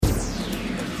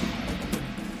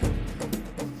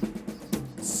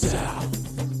south.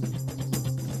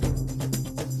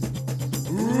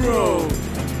 Road.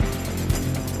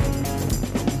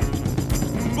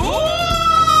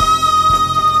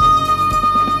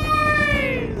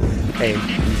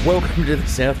 And welcome to the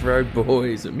South Road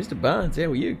Boys. Mr. Barnes, how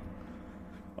are you?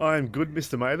 I'm good,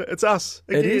 Mr. Mater. It's us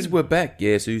again. It is, we're back.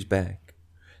 Yes, who's back?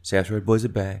 South Road Boys are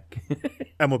back.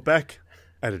 And we're back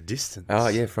at a distance. Oh,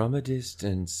 yeah, from a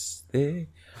distance there.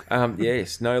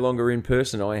 Yes, no longer in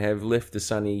person. I have left the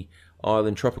sunny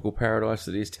island tropical paradise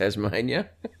that is Tasmania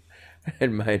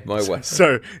and made my way.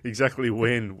 So, exactly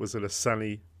when was it a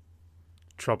sunny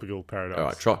tropical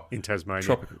paradise in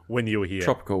Tasmania when you were here?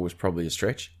 Tropical was probably a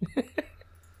stretch.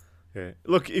 Yeah.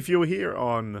 Look, if you were here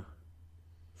on...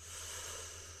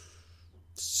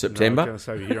 September? I was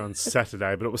going to say here on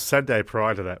Saturday, but it was Saturday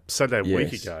prior to that. Saturday a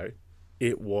week ago,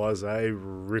 it was a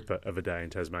ripper of a day in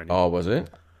Tasmania. Oh, was it?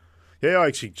 Yeah, I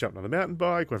actually jumped on the mountain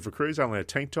bike, went for a cruise, only had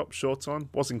tank top, shorts on,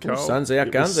 wasn't cold. Sun's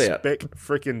out, guns out.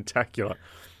 Spec-frickin-tacular.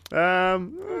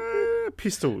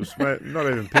 Pistols, not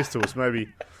even pistols, maybe,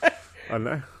 I don't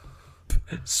know.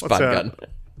 Spud gun.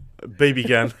 BB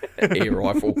gun. Air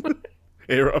rifle.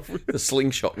 Air rifle. The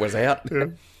slingshot was out.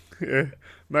 Yeah.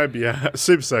 Maybe a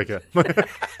super soaker. But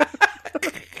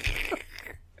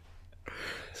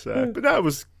no, it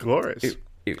was glorious.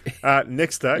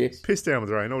 Next day, pissed down with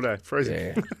rain all day, freezing.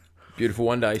 Yeah. Beautiful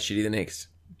one day, shitty the next.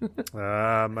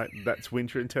 Mate, that's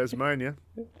winter in Tasmania.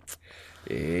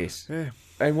 Yes. Yeah.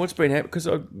 And what's been happening? Because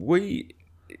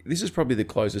this is probably the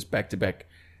closest back-to-back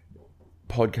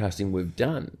podcasting we've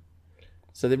done.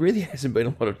 So there really hasn't been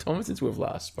a lot of time since we've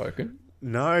last spoken.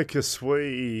 No, because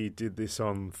we did this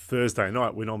on Thursday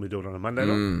night. We normally do it on a Monday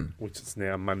night, which is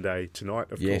now Monday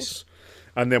tonight, of course.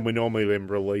 And then we normally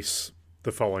release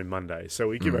the following Monday. So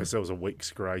we give ourselves a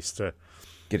week's grace to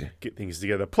get things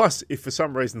together. Plus, if for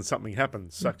some reason something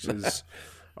happens, such as,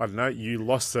 I don't know, you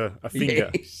lost a finger,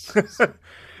 it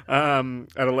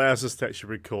allows us to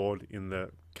actually record in the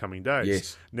coming days.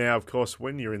 Yes. Now, of course,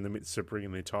 when you're in the midst of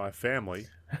bringing the entire family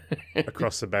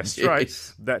across the Bass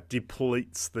Strait, that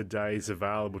depletes the days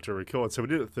available to record. So we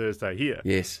did it Thursday here.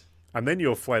 Yes. And then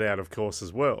you're flat out, of course,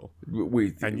 as well.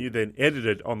 And you then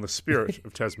edited on the Spirit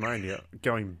of Tasmania,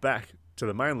 going back to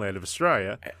the mainland of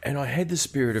Australia. And I had the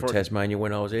Spirit of Tasmania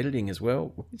when I was editing as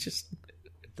well.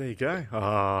 There you go.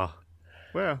 Ah,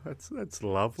 wow, that's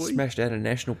lovely. Smashed out a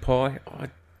national pie.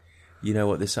 You know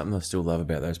what? There's something I still love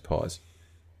about those pies.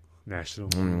 National.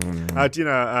 Do you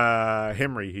know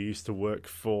Henry, who used to work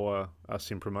for us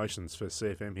in promotions for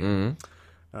CFM here,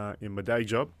 in my day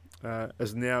job,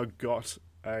 has now got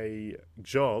a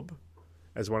job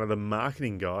as one of the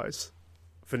marketing guys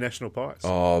for National Pies.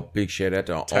 Oh, big shout out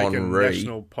to Taking Henri.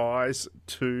 National Pies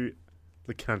to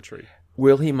the country.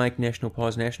 Will he make National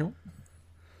Pies national?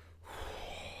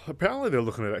 Apparently they're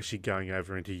looking at actually going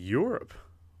over into Europe.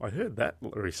 I heard that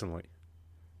recently.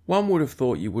 One would have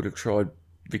thought you would have tried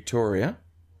Victoria.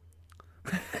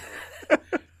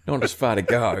 Not as far to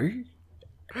go.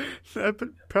 No, but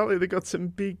apparently they've got some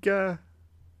big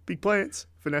plans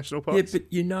for National Pies. Yeah,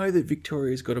 but you know that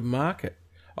Victoria's got a market.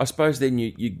 I suppose then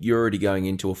you're already going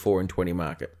into a 4 and 20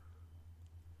 market.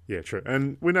 Yeah, true.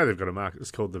 And we know they've got a market. It's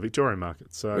called the Victorian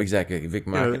market. So exactly, Vic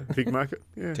market. Vic market,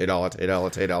 yeah. $2,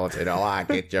 $2,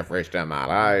 get your fresh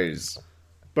tomatoes.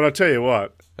 But I tell you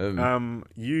what,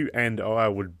 you and I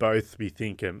would both be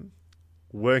thinking,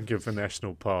 working for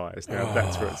National Pies. Now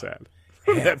that's where it's at.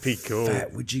 That'd be cool. How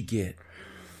fat would you get?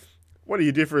 What do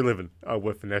you do for a living? I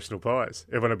work for National Pies.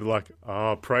 Everyone would be like,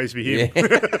 oh, praise be him.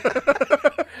 Yeah.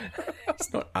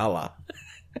 It's not Allah.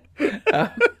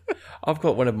 I've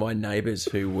got one of my neighbours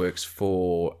who works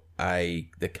for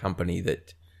the company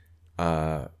that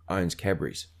owns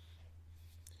Cadbury's.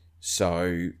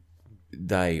 So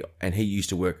he used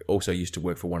to work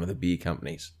for one of the beer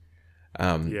companies.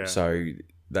 So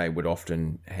they would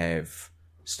often have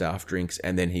staff drinks,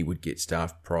 and then he would get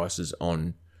staff prices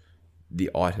on the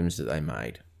items that they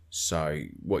made. So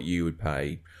what you would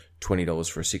pay $20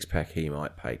 for a 6-pack, he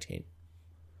might pay $10.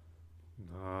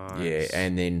 Nice. Yeah,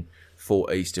 and then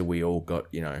for Easter we all got,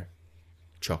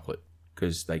 chocolate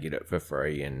because they get it for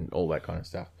free and all that kind of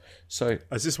stuff. So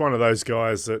is this one of those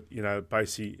guys that,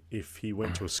 basically if he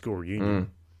went to a school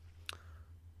reunion,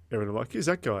 everyone would be like, who's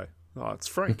that guy? Oh, it's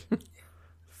Frank.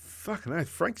 Fucking hell,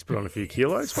 Frank's put on a few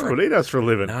kilos. What he does for a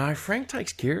living? No, Frank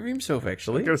takes care of himself,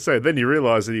 actually. I got to say, then you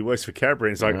realise that he works for Cadbury,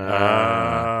 and it's like,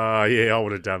 yeah, I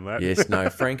would have done that. Yes, no,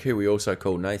 Frank, who we also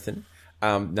call Nathan,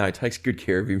 takes good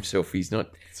care of himself. He's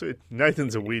not... So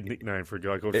Nathan's a weird nickname for a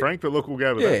guy called Frank, but look, we'll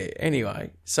go with that. Yeah,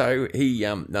 anyway. So he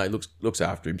looks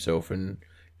after himself and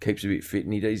keeps a bit fit,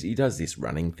 and he does this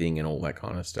running thing and all that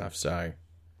kind of stuff, so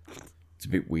it's a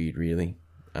bit weird, really.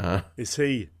 Is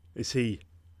he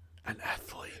an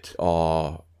athlete?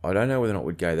 Oh, I don't know whether or not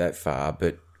we'd go that far,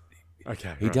 but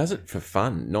Okay. he does it for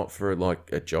fun, not for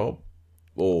like a job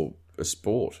or a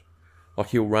sport. Like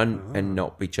he'll run and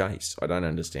not be chased. I don't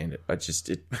understand it.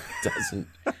 It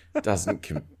doesn't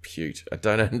compute. I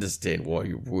don't understand why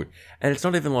you would. And it's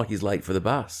not even like he's late for the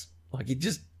bus. Like he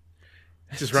just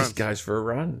runs. goes for a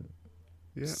run.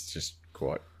 Yeah. It's just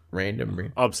quite random.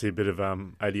 Really. Obviously a bit of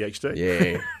ADHD.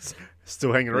 Yeah.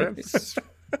 Still hanging around. It's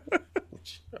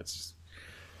just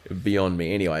beyond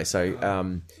me. Anyway,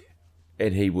 so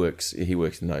and he works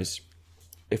in those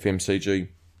FMCG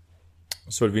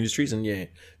sort of industries, and yeah,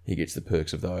 he gets the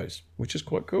perks of those, which is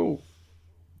quite cool.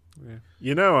 Yeah.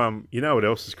 You know what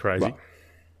else is crazy? What?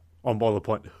 On by the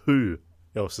point, who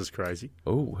else is crazy?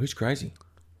 Oh, who's crazy?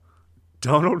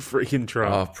 Donald freaking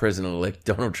Trump. Oh, President-elect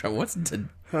Donald Trump. What's he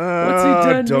done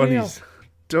now?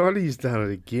 Donnie's done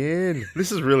it again.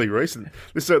 This is really recent.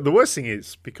 The worst thing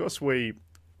is, because we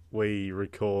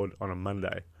record on a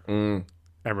Monday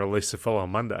and release the following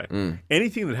Monday,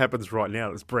 anything that happens right now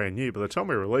that's brand new, by the time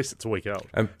we release it's a week old.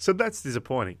 So that's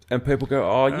disappointing. And people go,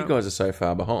 oh, you guys are so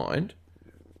far behind.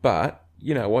 But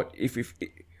you know what? If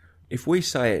we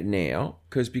say it now,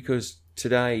 because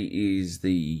today is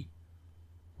the,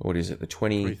 what is it, the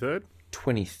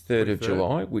 23rd of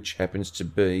July, which happens to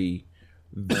be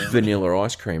Vanilla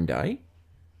Ice Cream Day.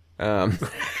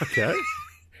 Okay.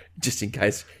 Just in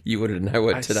case you wanted to know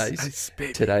what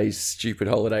today's stupid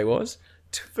holiday was.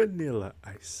 Vanilla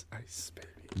ice, baby.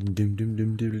 Dum, dum,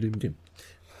 dum, dum, dum, dum.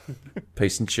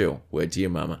 Peace and chill. Word to your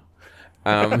mama.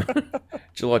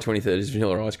 July 23rd is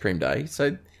Vanilla Ice Cream Day.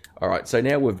 So, all right. So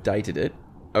now we've dated it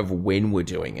of when we're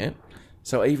doing it.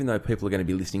 So even though people are going to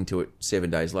be listening to it 7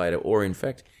 days later, or in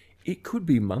fact, it could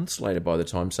be months later by the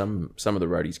time some of the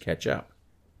roadies catch up.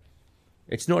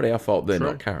 It's not our fault they're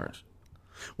not current.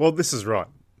 Well, this is right.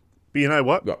 But you know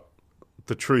what? Yeah.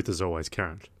 The truth is always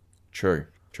current. True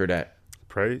that.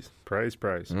 Praise.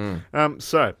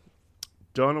 So,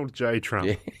 Donald J.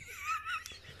 Trump,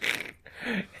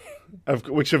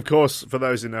 which of course, for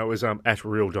those who know, is at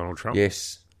real Donald Trump.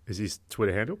 Yes, is his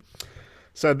Twitter handle.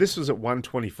 So this was at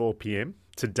 1:24 p.m.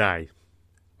 today.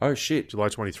 Oh shit, July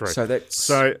 23.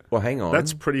 Well, hang on.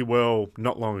 That's pretty well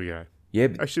not long ago. Yeah,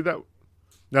 actually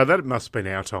that must have been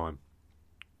our time.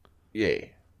 Yeah.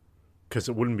 Because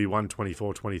it wouldn't be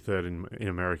 1:24, 23rd in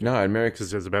America. No, in America.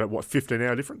 Because there's about,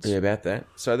 15-hour difference? Yeah, about that.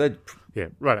 So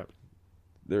right up.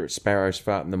 They're at Sparrow's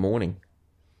Fart in the morning.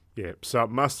 Yeah, so it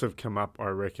must have come up, I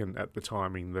reckon, at the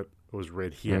timing that it was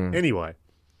read here. Anyway,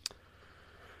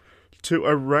 to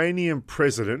Iranian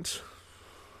president,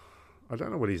 I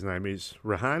don't know what his name is,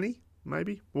 Rouhani,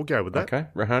 maybe? We'll go with that. Okay,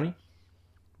 Rouhani.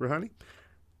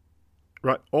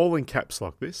 Right, all in caps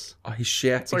like this. Oh, he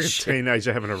shouts. It's like a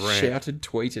teenager having a rant. Shouted,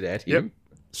 tweeted at him. Yep,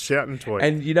 shout and tweet.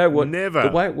 And you know what? Never.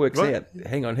 The way it works out,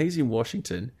 hang on, he's in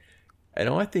Washington, and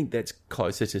I think that's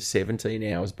closer to 17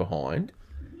 hours behind.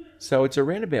 So it's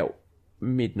around about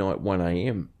midnight, 1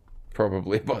 a.m,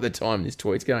 probably, by the time this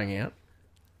tweet's going out.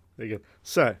 There you go.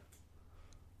 So,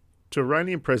 to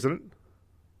Iranian President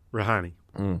Rouhani,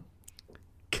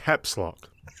 caps lock,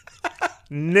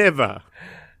 never,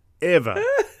 ever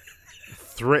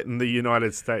threaten the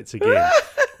United States again,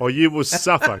 or you will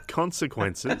suffer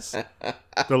consequences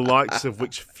the likes of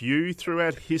which few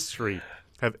throughout history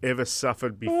have ever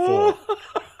suffered before.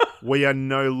 We are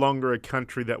no longer a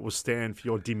country that will stand for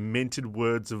your demented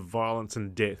words of violence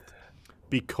and death.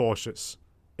 Be cautious! !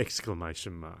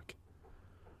 Fucking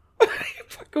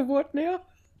what now?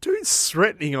 Dude's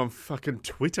threatening on fucking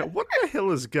Twitter. What the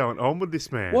hell is going on with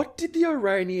this man? What did the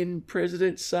Iranian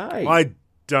president say? I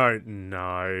don't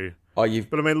know.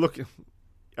 But I mean, look,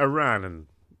 Iran and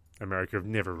America have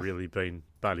never really been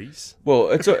buddies. Well,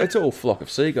 it's all flock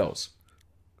of seagulls.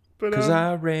 Because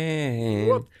I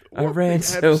ran the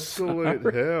so absolute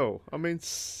far. hell. I mean,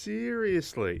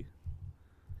 seriously.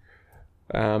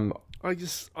 I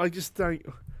just don't.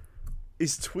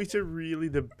 Is Twitter really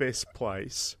the best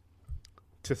place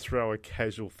to throw a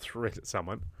casual threat at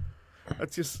someone?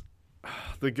 It's just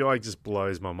the guy just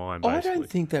blows my mind. Basically. I don't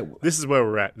think that. This is where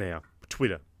we're at now.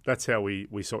 Twitter. That's how we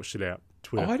sort shit out.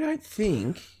 Twitter. I don't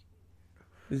think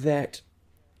that.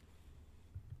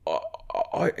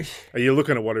 Are you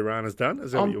looking at what Iran has done?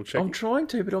 Is that what you're checking? I'm trying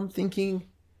to, but I'm thinking.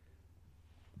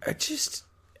 It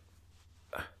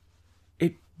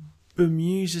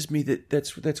bemuses me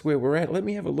that's where we're at. Let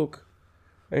me have a look.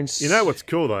 And you know what's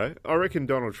cool though? I reckon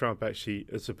Donald Trump actually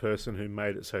is the person who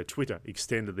made it so Twitter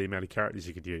extended the amount of characters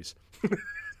you could use.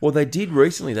 Well, they did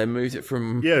recently. They moved it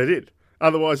from. Yeah, they did.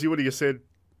 Otherwise, you would have said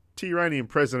to Iranian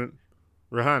President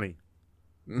Rouhani,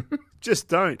 just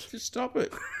don't. Just stop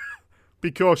it.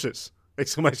 Be cautious!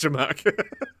 Exclamation mark.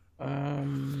 I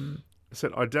I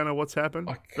said, I don't know what's happened.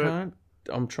 can't.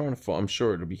 I'm trying to find. I'm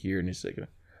sure it'll be here in a second.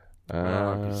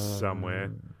 It'll be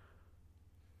somewhere.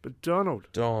 But Donald,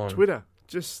 Don. Twitter,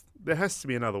 just there has to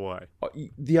be another way.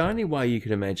 The only way you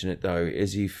can imagine it, though,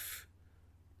 is if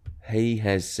he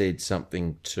has said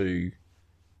something to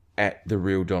at the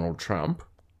real Donald Trump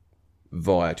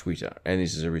via Twitter, and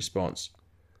this is a response.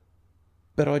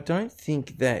 But I don't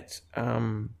think that.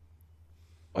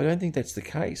 I don't think that's the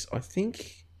case. I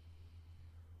think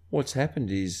what's happened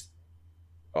is.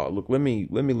 Oh, look! Let me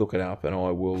look it up, and I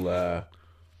will.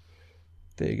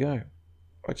 There you go.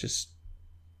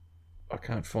 I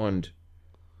can't find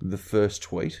the first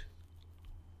tweet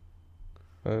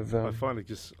of. I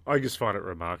just find it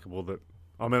remarkable that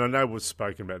I know we've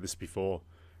spoken about this before,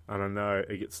 and I know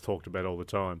it gets talked about all the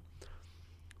time.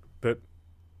 But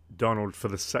Donald, for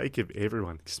the sake of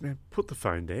everyone, put the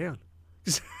phone down.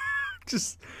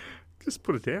 Just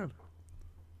put it down.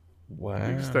 Wow!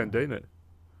 You just don't do it.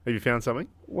 Have you found something?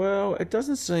 Well, it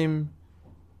doesn't seem.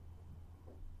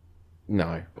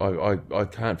 No, I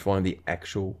can't find the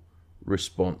actual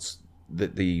response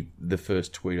that the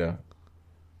first tweeter,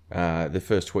 the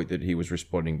first tweet that he was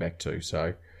responding back to.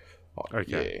 So,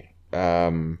 Okay.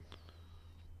 yeah.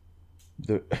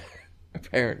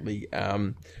 Apparently,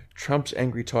 Trump's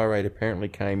angry tirade apparently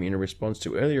came in a response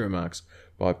to earlier remarks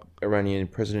by Iranian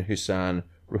President Hassan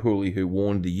Rouhani, who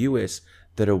warned the US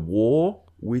that a war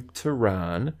with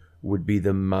Tehran would be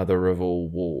the mother of all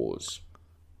wars.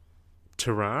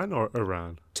 Tehran or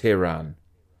Iran? Tehran,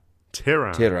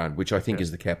 Tehran. which I think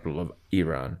is the capital of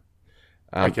Iran.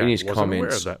 Okay, in his wasn't aware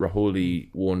comments, of that. Rouhani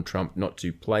warned Trump not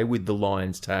to play with the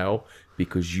lion's tail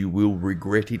because you will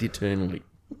regret it eternally.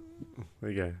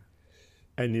 There you go.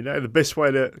 And you know the best way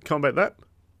to combat that?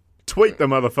 Tweet the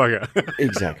motherfucker.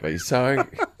 Exactly. So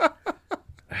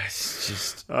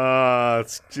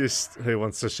it's just who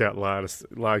wants to shout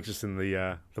largest in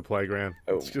the playground.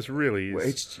 It's just really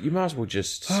is. you might as well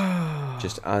just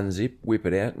unzip, whip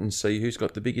it out, and see who's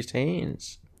got the biggest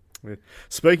hands. Yeah.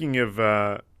 Speaking of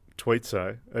tweets,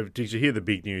 though, did you hear the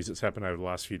big news that's happened over the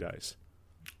last few days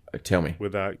Tell me.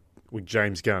 with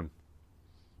James Gunn?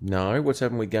 No, what's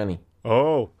happened with Gunny?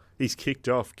 Oh, he's kicked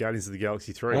off Guardians of the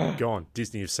Galaxy 3. Gone.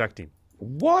 Disney have sacked him.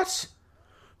 What?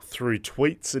 Through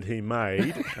tweets that he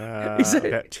made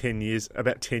about 10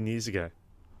 years ago.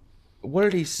 What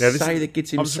did he say that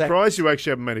gets him I'm sacked? surprised you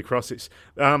actually haven't made across this.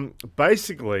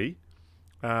 Basically,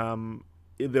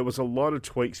 there was a lot of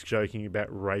tweets joking about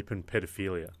rape and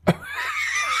pedophilia.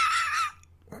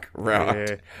 Right.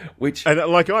 Yeah. Which And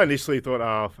I initially thought,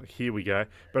 oh, here we go.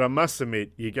 But I must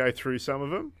admit, you go through some of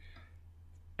them,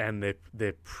 and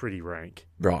they're pretty rank.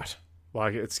 right.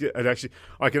 Like it actually,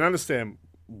 I can understand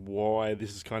why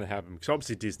this has kind of happened because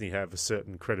obviously Disney have a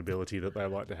certain credibility that they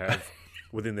like to have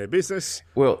within their business.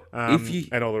 Well,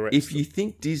 and all the rest. if you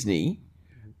think Disney,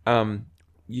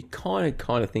 you kind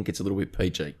of think it's a little bit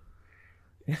PG.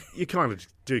 You kind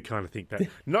of think that.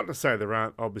 Not to say there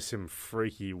aren't obviously some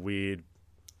freaky, weird,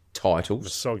 Titles,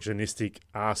 misogynistic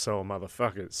arsehole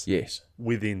motherfuckers yes,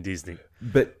 within Disney.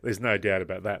 but There's no doubt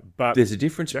about that. But there's a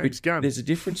difference. James Gunn. There's a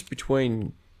difference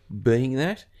between being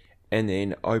that and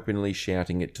then openly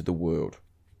shouting it to the world.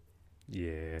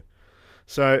 Yeah.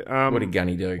 So What did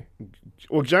Gunny do?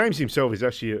 well, James himself is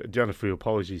actually done a few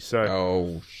apologies. So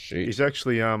Oh shit! he's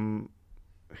actually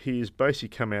he's basically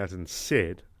come out and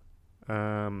said,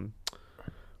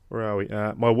 where are we?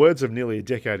 My words of nearly a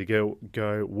decade ago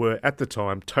were at the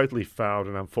time totally failed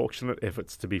and unfortunate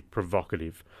efforts to be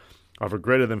provocative. I've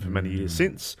regretted them for many years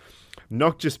since,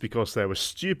 not just because they were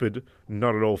stupid,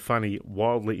 not at all funny,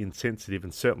 wildly insensitive,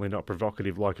 and certainly not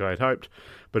provocative like I had hoped,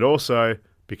 but also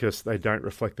because they don't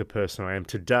reflect the person I am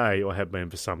today or have been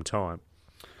for some time.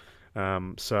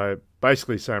 So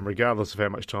basically saying, regardless of how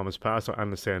much time has passed, I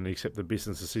understand and accept the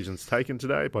business decisions taken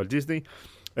today by Disney.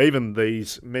 Even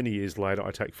these many years later,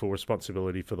 I take full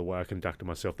responsibility for the way I conducted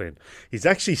myself then. He's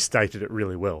actually stated it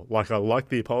really well. Like, I like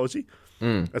the apology.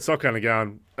 It's not kind of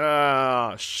going,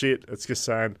 shit. It's just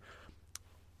saying,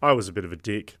 I was a bit of a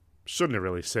dick. Shouldn't have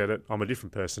really said it. I'm a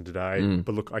different person today.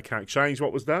 But look, I can't change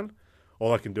what was done.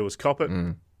 All I can do is cop it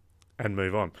and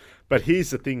move on. But here's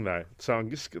the thing, though. So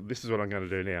this is what I'm going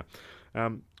to do now.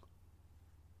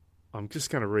 I'm just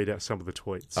going to read out some of the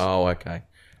tweets. Oh, okay.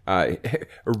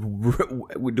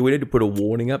 Do we need to put a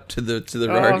warning up to the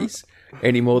roadies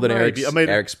any more than our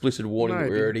explicit warning that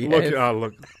we already have?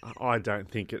 Look, I don't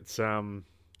think it's. I'm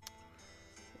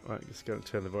just going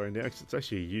to turn the volume down because it's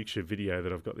actually a YouTube video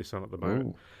that I've got this on at the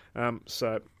moment.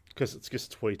 So because it's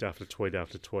just tweet after tweet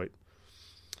after tweet.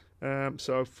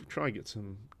 So I'll try and get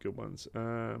some good ones.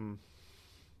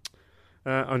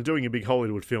 I'm doing a big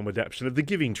Hollywood film adaptation of The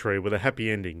Giving Tree with a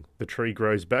happy ending. The tree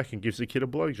grows back and gives the kid a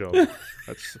blowjob.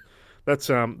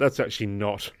 That's actually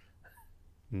not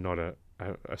a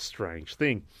strange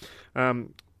thing,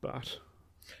 but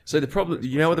So the problem,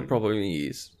 you know what the problem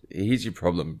is? Here's your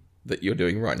problem that you're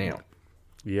doing right now.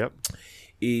 yep,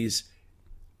 Is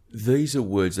these are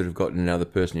words that have gotten another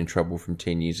person in trouble from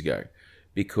 10 years ago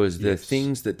because they're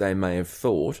things that they may have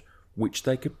thought which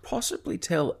they could possibly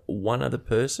tell one other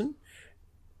person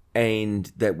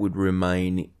and that would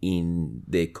remain in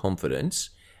their confidence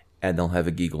and they'll have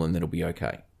a giggle and that'll be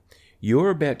okay. You're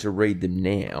about to read them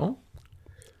now,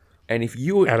 and if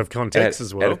you out of context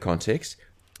as well. Out of context.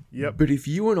 Yep. But if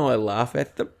you and I laugh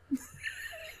at them,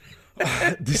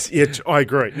 I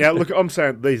agree. Now, look, I'm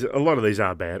saying a lot of these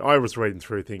are bad. I was reading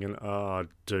through thinking, oh,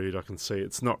 dude, I can see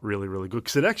it's not really, really good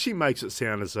because it actually makes it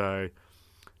sound as though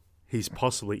he's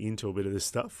possibly into a bit of this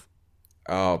stuff.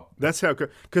 oh, That's how,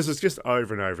 because it's just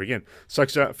over and over again. So,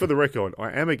 for the record,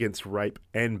 I am against rape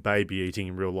and baby eating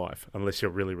in real life, unless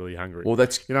you're really, really hungry. well,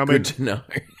 that's You know what I good mean?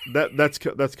 to know.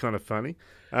 That's kind of funny.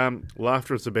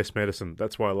 Laughter is the best medicine.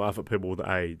 That's why I laugh at people with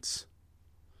AIDS.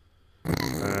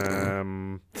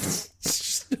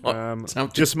 Something.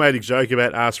 Just made a joke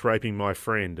about ass raping my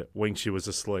friend when she was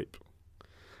asleep.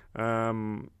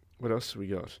 What else have we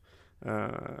got?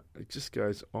 It just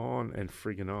goes on and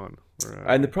friggin' on. Right.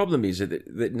 And the problem is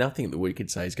that nothing that we could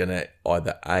say is going to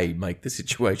either A, make the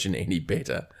situation any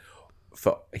better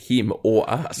for him or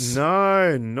us.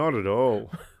 No, not at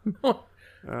all.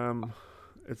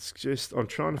 It's just I'm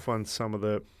trying to find some of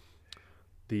the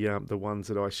ones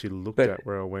that I actually looked at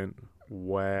where I went,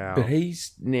 wow. But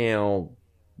he's now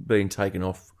been taken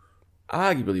off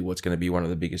arguably what's going to be one of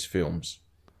the biggest films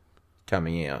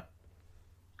coming out.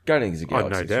 Guardians of the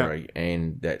Galaxy 3,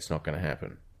 and that's not going to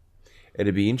happen.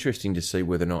 It'd be interesting to see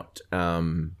whether or not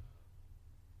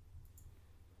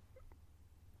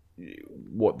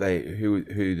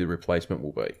who the replacement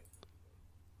will be.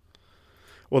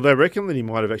 Well, they reckon that he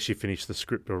might have actually finished the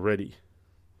script already.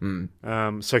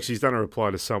 So she's done a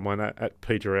reply to someone at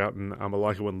Peter Outen. I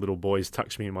like it when little boys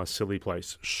touch me in my silly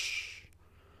place. Shh.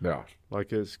 Right.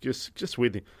 Like it's just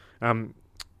weird.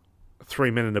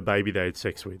 3 men and a baby they had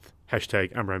sex with.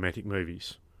 Hashtag unromantic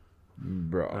movies.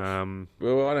 Right.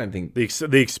 Well, I don't think... The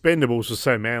Expendables was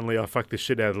so manly, I fucked the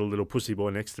shit out of the little pussy boy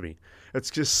next to me.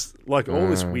 It's just like all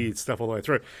this weird stuff all the way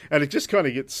through. And it just kind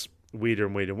of gets weirder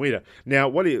and weirder and weirder. Now,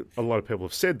 what a lot of people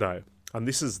have said, though, and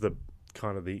this is the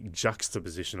kind of the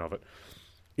juxtaposition of it,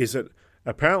 is that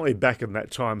apparently back in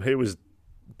that time, he was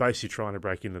basically trying to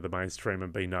break into the mainstream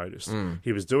and be noticed.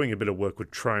 He was doing a bit of work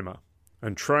with Troma.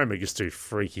 And Troma just do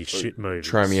freaky shit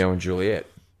movies. Romeo and Juliet.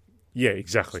 Yeah,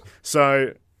 exactly.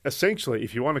 So essentially,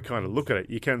 if you want to kind of look at it,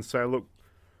 you can say, look,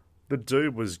 the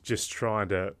dude was just trying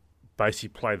to basically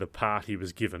play the part he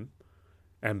was given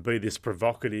and be this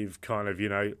provocative kind of,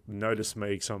 notice me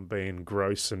because I'm being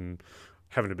gross and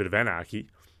having a bit of anarchy,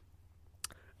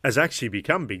 has actually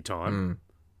become big time.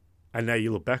 And now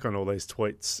you look back on all these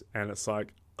tweets and it's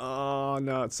like, oh,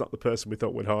 no, it's not the person we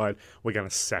thought would hide. We're going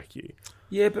to sack you.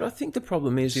 Yeah, but I think the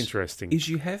problem is... It's interesting. Is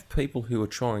you have people who are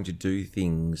trying to do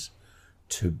things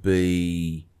to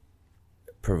be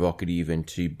provocative and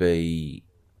to be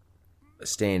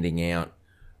standing out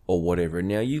or whatever.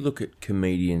 Now, you look at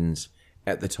comedians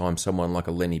at the time, someone like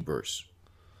a Lenny Bruce,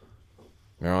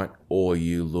 all right? Or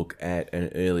you look at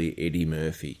an early Eddie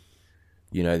Murphy.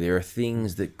 There are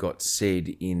things that got said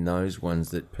in those ones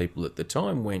that people at the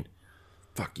time went,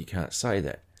 fuck, you can't say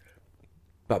that.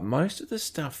 But most of the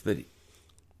stuff that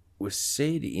was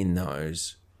said in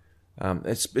those,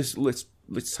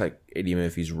 let's take Eddie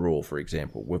Murphy's Raw, for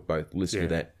example. We've both listened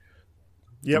to that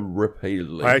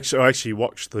repeatedly. I actually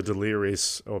watched the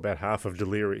Delirious, or about half of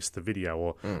Delirious, the video,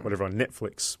 or whatever, on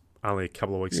Netflix only a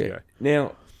couple of weeks ago.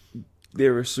 Now,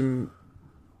 there are some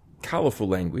colourful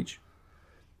language,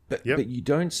 but you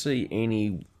don't see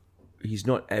any... He's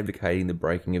not advocating the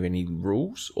breaking of any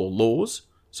rules or laws,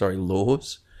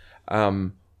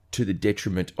 to the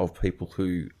detriment of people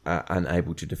who are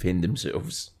unable to defend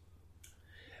themselves.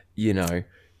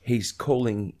 He's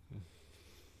calling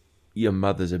your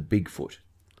mother's a Bigfoot.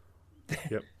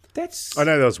 Yep. That's... I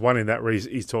know there was one in that where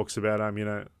he talks about,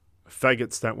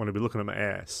 faggots don't want to be looking at my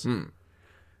ass.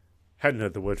 Hadn't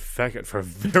heard the word faggot for a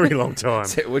very long time.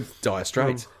 It would die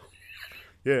straight.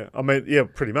 Yeah,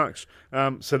 pretty much.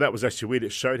 So that was actually weird.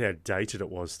 It showed how dated it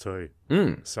was too.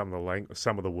 Some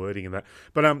of the wording in that.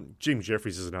 But Jim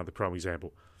Jeffries is another prime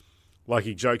example. Like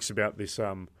he jokes about this.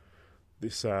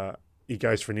 He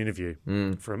goes for an interview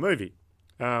for a movie,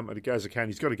 and he goes, okay, and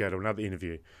he's got to go to another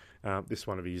interview. This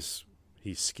one of his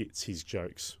skits, his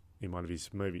jokes in one of his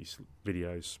movies,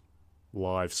 videos.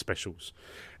 live specials.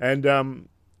 And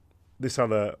this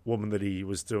other woman that he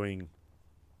was doing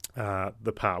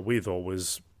the part with, or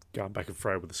was going back and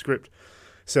fro with the script,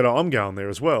 said, I'm going there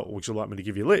as well. Would you like me to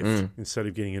give you a lift instead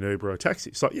of getting an Uber or a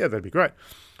taxi? It's like, yeah, that'd be great.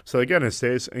 So they go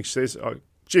downstairs and she says,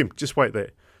 Jim, just wait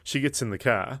there. She gets in the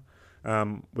car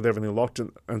with everything locked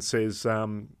and says,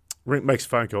 makes a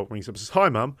phone call, rings up and says, hi,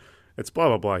 Mum, it's blah,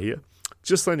 blah, blah here.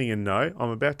 Just letting you know, I'm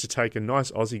about to take a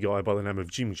nice Aussie guy by the name of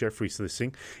Jim Jeffries to this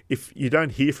thing. If you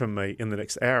don't hear from me in the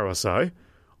next hour or so,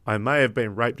 I may have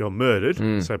been raped or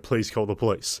murdered, so please call the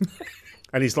police.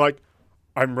 And he's like,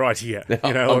 I'm right here.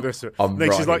 You know, I'm then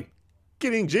right she's like,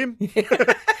 get in, Jim.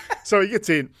 So he gets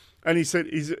in, and he said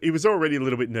he was already a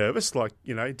little bit nervous, like,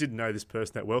 you know, didn't know this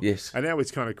person that well. Yes. And now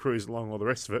he's kind of cruised along all the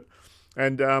rest of it.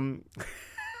 And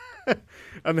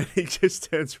and then he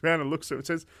just turns around and looks at him and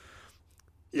says,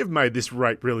 you've made this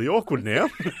rape really awkward now.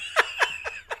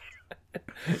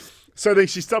 So then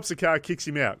she stops the car, kicks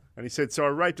him out. And he said, so I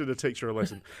raped her to teach her a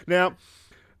lesson. Now,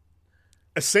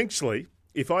 essentially,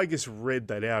 if I just read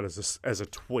that out as a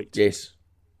tweet, Yes.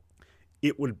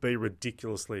 it would be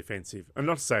ridiculously offensive. And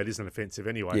not to say it isn't offensive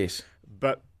anyway. Yes.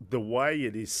 But the way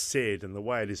it is said and the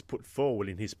way it is put forward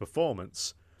in his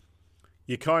performance,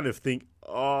 you kind of think,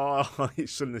 oh, he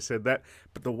shouldn't have said that.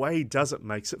 But the way he does it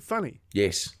makes it funny.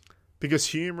 Yes. Because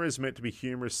humour is meant to be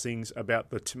humorous things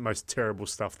about the most terrible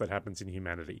stuff that happens in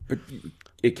humanity. But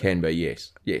it can be,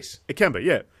 yes. Yes. It can be,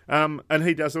 yeah. And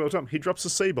he does it all the time. He drops a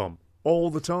C-bomb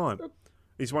all the time.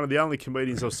 He's one of the only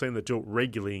comedians I've seen that do it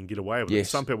regularly and get away with it.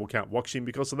 Yes. Some people can't watch him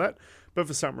because of that, but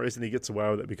for some reason he gets away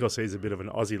with it because he's a bit of an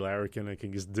Aussie larrikin and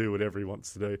can just do whatever he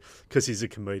wants to do because he's a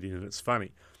comedian and it's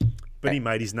funny. But he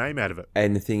made his name out of it.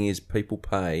 And the thing is, people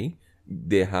pay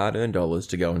their hard-earned dollars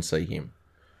to go and see him.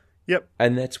 Yep.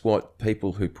 And that's what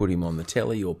people who put him on the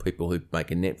telly or people who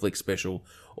make a Netflix special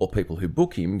or people who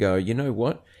book him go, you know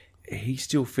what? He's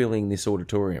still filling this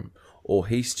auditorium or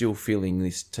he's still filling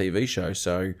this TV show.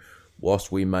 So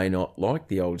whilst we may not like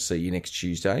the old See You Next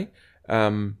Tuesday,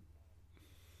 people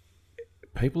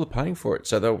are paying for it.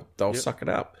 So they'll suck it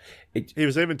up. He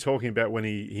was even talking about when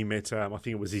he met, I think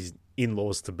it was his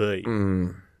in-laws to be.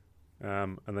 And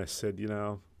they said, you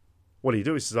know, what do you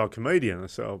do? He says, I'm a comedian. I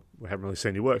said, oh, we haven't really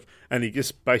seen your work. And he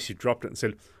just basically dropped it and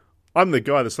said, I'm the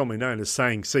guy that's normally known as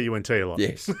saying CUNT a lot.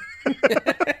 Yes.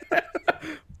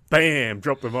 Bam,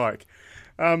 drop the mic.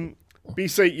 But you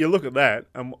see, you look at that,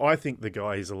 and I think the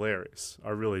guy is hilarious. I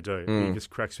really do. He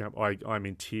just cracks me up. I'm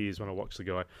in tears when I watch the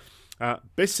guy.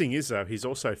 Best thing is, though, he's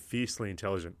also fiercely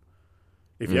intelligent.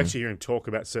 If you actually hear him talk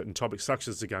about certain topics, such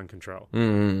as the gun control.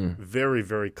 Very,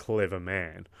 very clever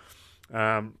man.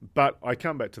 But I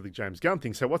come back to the James Gunn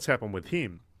thing. So what's happened with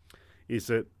him is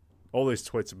that all these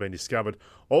tweets have been discovered.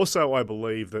 Also, I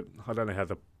believe that, I don't know how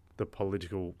the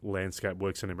political landscape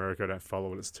works in America. I don't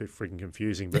follow it. It's too freaking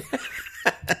confusing. But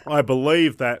I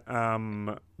believe that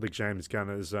the James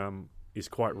Gunn is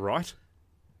quite right.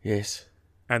 Yes.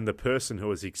 And the person who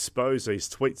has exposed these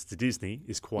tweets to Disney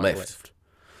is quite left.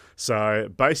 So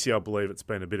basically, I believe it's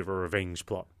been a bit of a revenge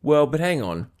plot. Well, but hang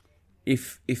on.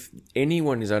 If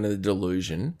anyone is under the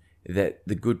delusion that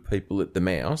the good people at the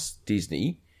Mouse,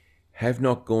 Disney, have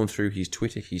not gone through his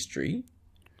Twitter history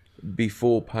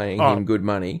before paying him good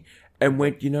money and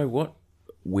went, you know what,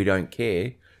 we don't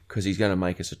care because he's going to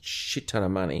make us a shit ton of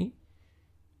money,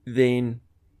 then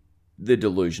they're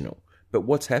delusional. But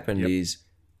what's happened is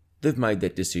they've made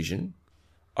that decision.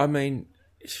 I mean,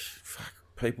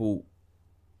 people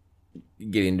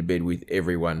get into bed with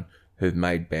everyone who've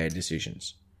made bad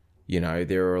decisions. You know,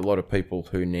 there are a lot of people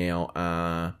who now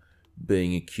are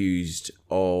being accused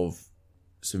of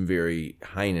some very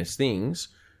heinous things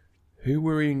who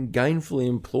were gainfully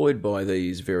employed by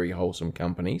these very wholesome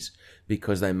companies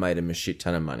because they made them a shit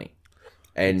ton of money.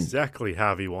 And exactly,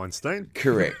 Harvey Weinstein.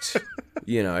 Correct.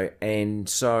 You know, and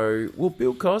so, well,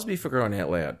 Bill Cosby, for crying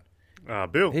out loud.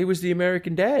 Bill. He was the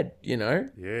American dad, you know.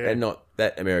 Yeah. And not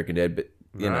that American dad, but,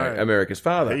 you know, America's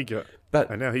father.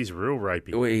 And now he's real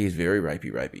rapey. Well, he's very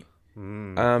rapey.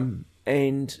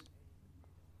 And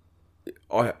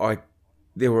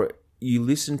you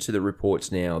listen to the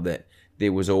reports now that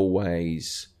there was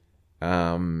always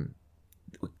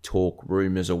talk,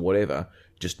 rumours or whatever,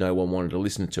 just no one wanted to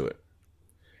listen to it.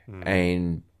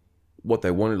 And what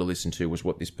they wanted to listen to was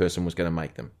what this person was going to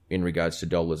make them in regards to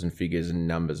dollars and figures and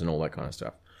numbers and all that kind of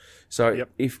stuff. So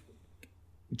if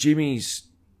Jimmy's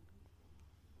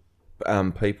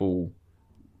people,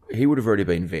 he would have already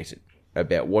been vetted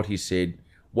about what he said,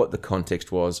 what the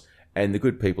context was, and the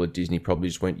good people at Disney probably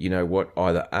just went, you know what,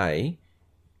 either A,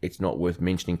 it's not worth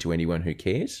mentioning to anyone who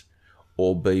cares,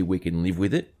 or B, we can live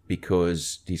with it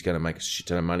because he's going to make a shit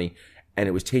ton of money and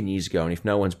it was 10 years ago, and if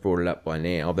no one's brought it up by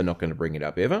now, they're not going to bring it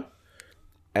up ever.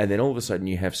 And then all of a sudden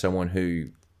you have someone who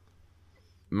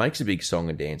makes a big song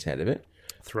and dance out of it.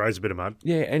 Throws a bit of mud.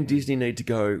 Yeah, and Disney need to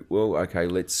go, well, okay,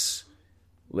 let's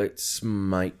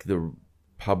make the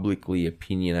publicly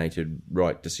opinionated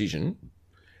right decision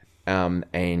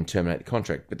and terminate the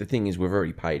contract. But the thing is, we've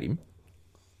already paid him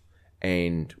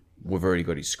and we've already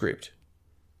got his script.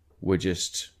 We're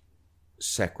just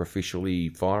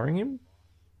sacrificially firing him?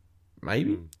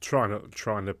 Maybe?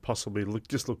 Trying to possibly look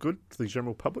good to the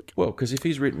general public? Well, because if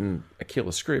he's written a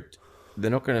killer script,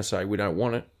 they're not going to say we don't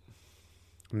want it.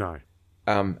 No.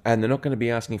 And they're not going to be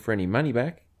asking for any money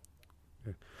back.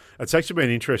 Yeah. It's actually been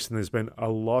interesting. There's been a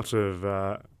lot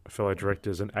of fellow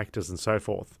directors and actors and so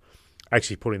forth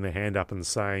actually putting their hand up and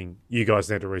saying, you guys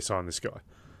need to re-sign this guy.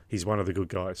 He's one of the good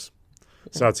guys.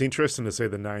 So it's interesting to see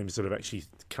the names that have actually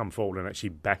come forward and actually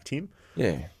backed him.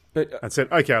 Yeah. But and said,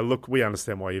 okay, look, we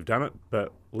understand why you've done it,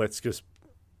 but let's just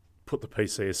put the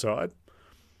PC aside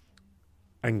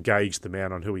and gauge the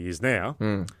man on who he is now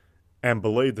and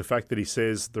believe the fact that he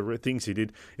says the things he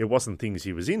did, it wasn't things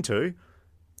he was into.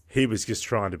 He was just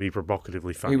trying to be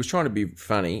provocatively funny. He was trying to be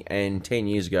funny, and 10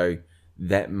 years ago,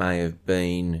 that may have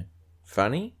been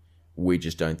funny. We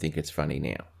just don't think it's funny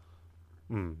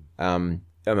now. I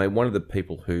mean, one of the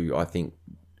people who I think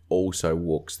also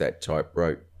walks that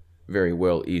tightrope very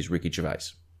well is Ricky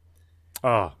Gervais.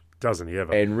 Oh, doesn't he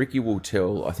ever? And Ricky will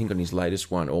tell, I think on his latest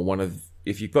one, or one of,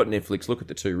 if you've got Netflix, look at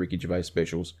the 2 Ricky Gervais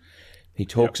specials. He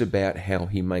talks about how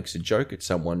he makes a joke at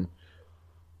someone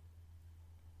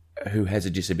who has a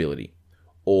disability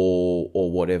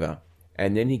or whatever.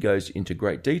 And then he goes into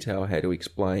great detail how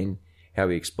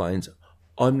he explains,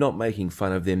 I'm not making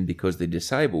fun of them because they're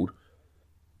disabled.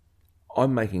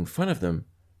 I'm making fun of them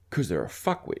because they're a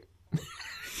fuckwit.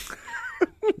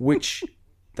 Which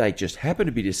they just happen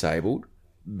to be disabled,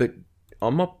 but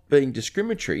I'm not being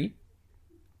discriminatory.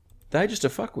 They're just a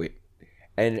fuckwit.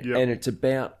 And it's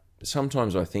about,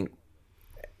 sometimes I think,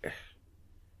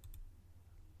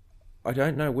 I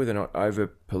don't know whether or not over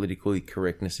politically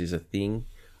correctness is a thing.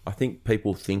 I think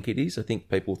people think it is. I think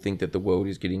people think that the world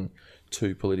is getting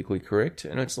too politically correct.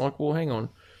 And it's like, well, hang on.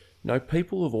 No,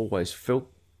 people have always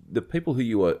felt, the people who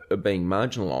you are being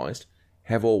marginalised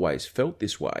have always felt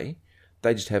this way.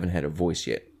 They just haven't had a voice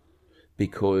yet.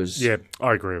 Because... Yeah,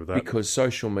 I agree with that. Because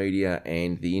social media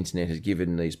and the internet has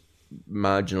given these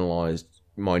marginalised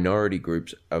minority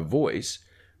groups a voice,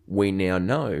 we now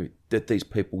know that these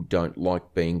people don't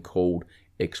like being called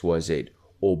XYZ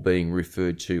or being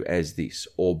referred to as this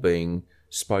or being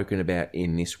spoken about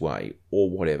in this way or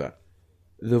whatever.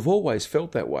 They've always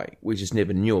felt that way. We just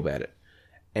never knew about it.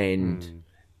 And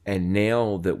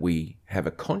now that we have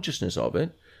a consciousness of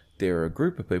it, there are a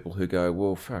group of people who go,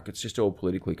 well, fuck, it's just all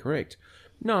politically correct.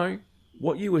 No,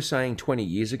 what you were saying 20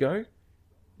 years ago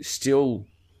still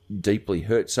deeply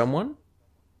hurt someone.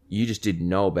 You just didn't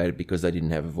know about it because they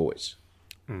didn't have a voice.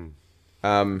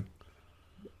 And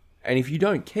if you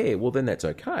don't care, well, then that's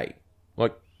okay.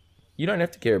 Like, you don't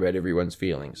have to care about everyone's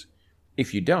feelings.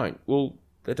 If you don't, well,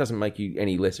 that doesn't make you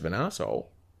any less of an arsehole.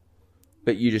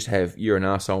 But you're an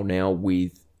arsehole now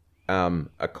with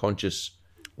a conscious...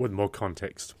 With more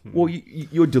context. Well,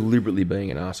 you're deliberately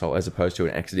being an arsehole as opposed to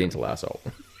an accidental arsehole.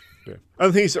 Yeah. And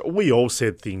the thing is, we all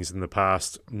said things in the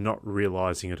past not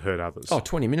realising it hurt others. Oh,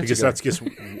 20 minutes because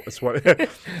ago. Because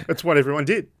that's what everyone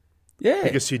did. Yeah.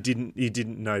 Because you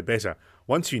didn't know better.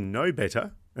 Once you know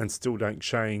better and still don't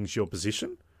change your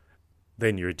position,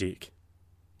 then you're a dick.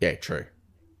 Yeah, true.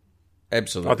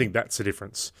 Absolutely. I think that's the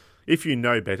difference. If you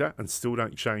know better and still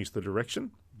don't change the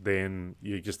direction, then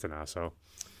you're just an arsehole.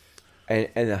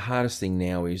 And the hardest thing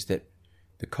now is that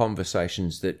the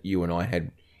conversations that you and I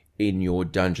had in your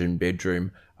dungeon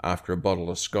bedroom after a bottle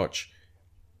of scotch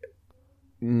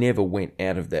never went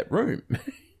out of that room.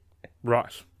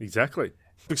 Right, exactly.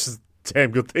 Which is a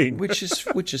damn good thing. which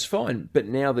is fine. But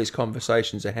now these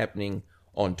conversations are happening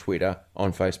on Twitter,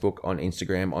 on Facebook, on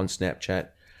Instagram, on Snapchat,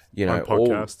 on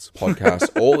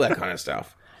podcasts. All that kind of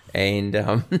stuff. And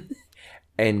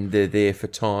they're there for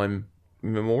time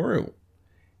immemorial.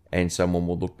 And someone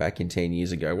will look back in 10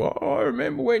 years and go, well, I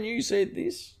remember when you said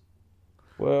this.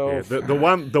 Well, yeah, the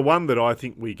one that I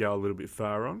think we go a little bit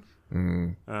far on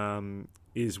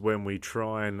is when we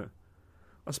try and,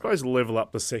 I suppose, level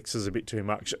up the sexes a bit too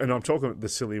much. And I'm talking about the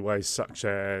silly ways such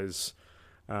as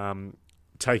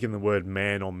taking the word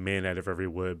man or men out of every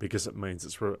word because it means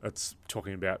it's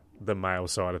talking about the male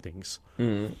side of things.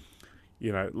 You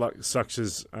know, like such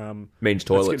as... means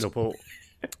toilets.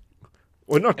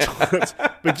 Well, not toilets,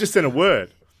 but just in a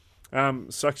word.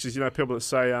 Such as, people that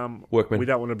say Workmen. we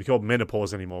don't want to be called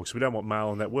menopause anymore because we don't want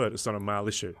male in that word. It's not a male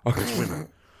issue. It's women.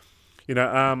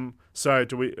 So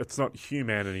do we? It's not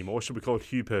human anymore. Should we call it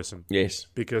Hugh person? Yes.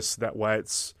 Because that way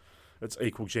it's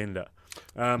equal gender.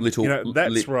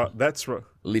 That's right. That's right.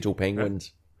 Little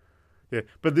penguins. Yeah,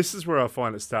 but this is where I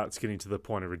find it starts getting to the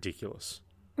point of ridiculous.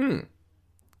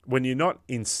 When you're not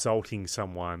insulting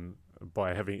someone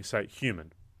by having, say,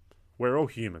 human. We're all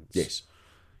humans. Yes.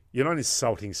 You're not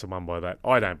insulting someone by that.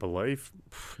 I don't believe.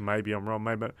 Maybe I'm wrong,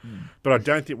 maybe. But I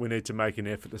don't think we need to make an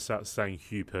effort to start saying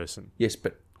Hugh person. Yes,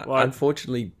 but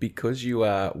unfortunately, because you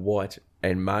are white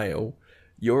and male,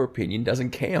 your opinion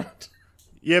doesn't count.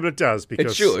 Yeah, but it does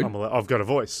because It should. I've got a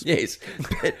voice. Yes,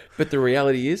 but the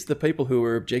reality is the people who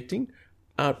are objecting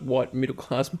aren't white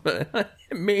middle-class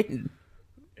men.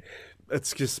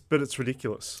 But it's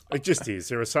ridiculous. It just is.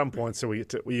 There are some points where you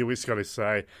just got to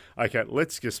say, okay,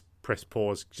 let's just press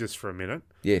pause just for a minute.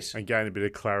 Yes. And gain a bit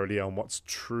of clarity on what's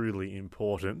truly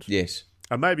important. Yes.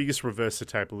 And maybe just reverse the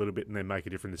tape a little bit and then make a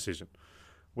different decision.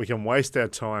 We can waste our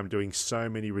time doing so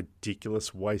many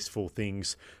ridiculous, wasteful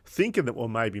things, thinking that we're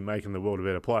maybe making the world a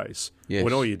better place,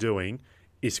 when all you're doing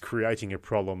is creating a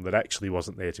problem that actually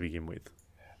wasn't there to begin with.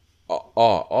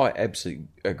 I absolutely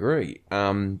agree.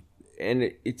 And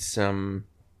it's one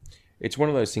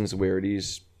of those things where it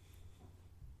is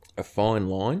a fine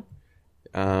line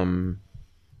on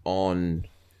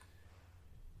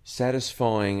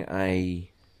satisfying a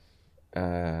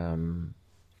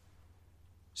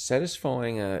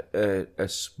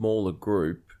smaller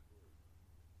group,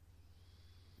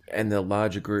 and the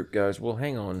larger group goes, well,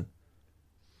 hang on,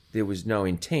 there was no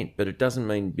intent, but it doesn't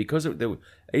mean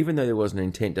even though there was an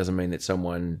intent, doesn't mean that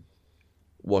someone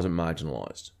wasn't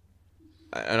marginalised.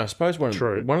 And I suppose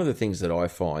one of the things that I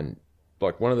find,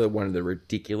 like one of the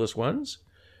ridiculous ones,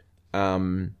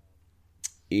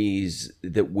 is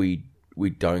that we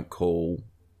don't call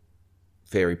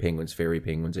fairy penguins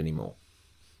anymore.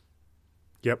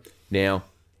 Yep. Now,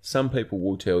 some people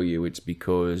will tell you it's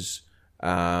because they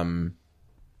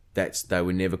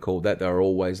were never called that. They were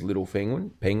always little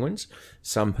penguins.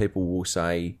 Some people will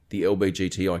say the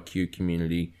LGBTIQ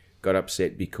community got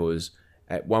upset because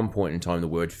at one point in time the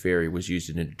word fairy was used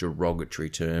in a derogatory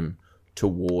term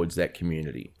towards that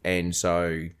community. And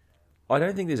so I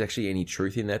don't think there's actually any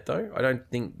truth in that, though. I don't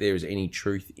think there's any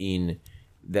truth in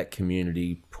that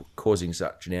community causing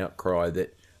such an outcry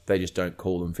that they just don't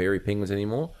call them fairy penguins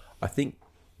anymore. I think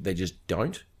they just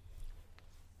don't.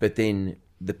 But then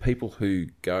the people who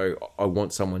go, I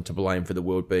want someone to blame for the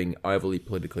world being overly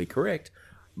politically correct,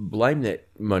 blame that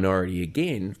minority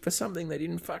again for something they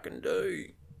didn't fucking do.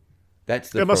 That's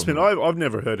the problem. Must have been. I've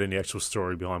never heard any actual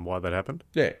story behind why that happened.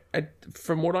 Yeah.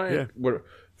 From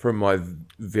from my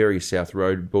very South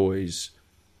Road boys'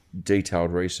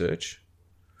 detailed research.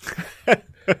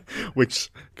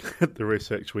 Which the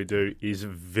research we do is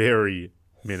very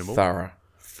minimal. Thorough.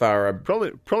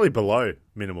 Probably below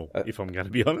minimal, if I'm going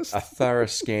to be honest. A thorough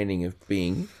scanning of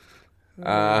Bing,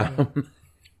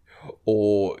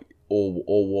 or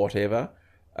whatever.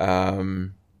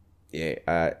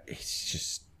 It's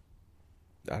just,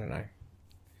 I don't know.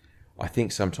 I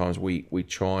think sometimes we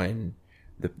try and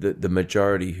the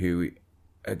majority who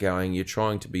are going, you're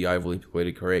trying to be overly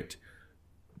politically correct,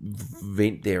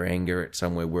 vent their anger at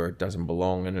somewhere where it doesn't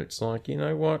belong, and it's like, you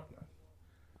know what?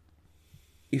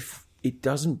 If it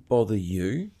doesn't bother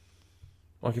you,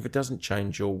 like if it doesn't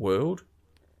change your world,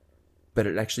 but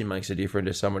it actually makes a difference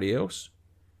to somebody else,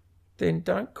 then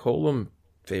don't call them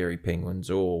fairy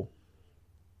penguins, or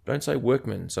don't say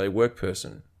workman, say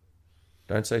workperson.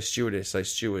 Don't say stewardess, say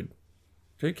steward.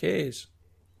 Who cares?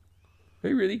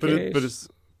 Who really cares? I'm going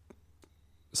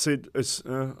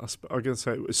to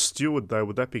say, steward though,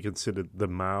 would that be considered the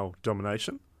male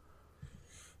domination?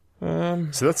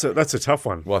 So that's a tough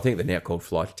one. Well, I think they're now called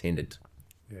flight attendant.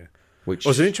 Yeah. Which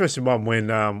was an interesting one when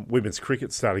women's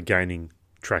cricket started gaining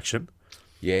traction.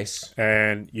 Yes.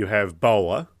 And you have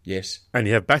bowler. Yes. And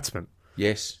you have batsman.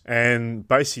 Yes. And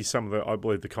basically I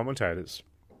believe the commentators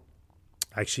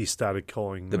actually started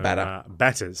calling the them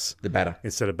batters. The batter.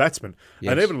 Instead of batsmen.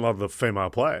 Yes. And even a lot of the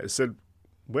female players said,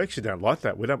 we actually don't like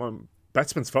that. We don't want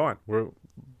batsman's fine.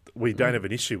 We don't have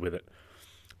an issue with it.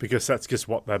 Because that's just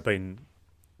what the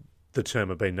term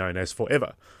have been known as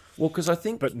forever. Well, because I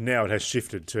think... But now it has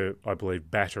shifted to, I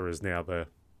believe, batter is now the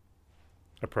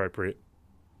appropriate...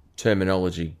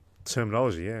 Terminology,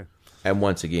 yeah. And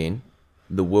once again,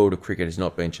 the world of cricket has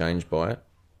not been changed by it.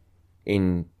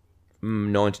 In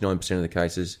 99% of the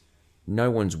cases,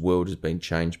 no one's world has been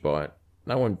changed by it.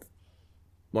 No one...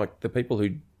 Like, the people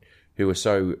who are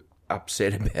so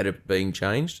upset about it being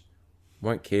changed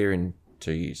won't care in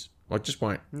 2 years. I just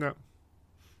won't. No.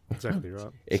 Exactly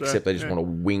right. Except they just want to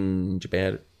whinge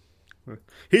about it.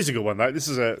 Here's a good one, though. It's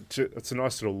a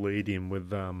nice little lead in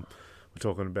with, we're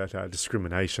talking about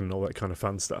discrimination and all that kind of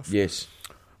fun stuff. Yes.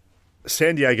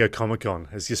 San Diego Comic-Con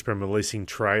has just been releasing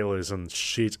trailers and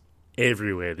shit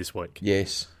everywhere this week.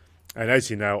 Yes. And as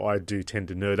you know, I do tend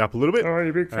to nerd up a little bit. Oh, you're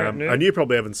a big fan nerd. And you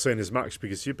probably haven't seen as much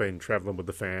because you've been travelling with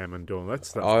the fam and doing that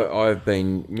stuff. I've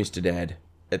been Mr. Dad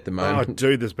at the Oh, moment.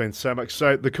 dude, there's been so much.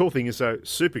 So the cool thing is,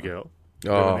 Supergirl,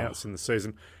 they've Oh. announced in the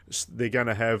season, they're going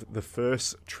to have the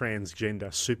first transgender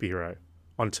superhero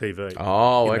on TV.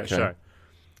 Oh, in okay. that show.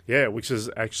 Yeah, which is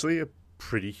actually a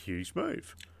pretty huge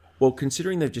move. Well,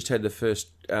 considering they've just had the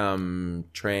first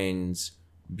trans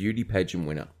beauty pageant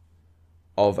winner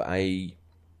of a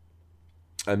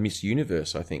Miss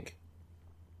Universe, I think.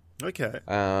 Okay.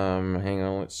 Hang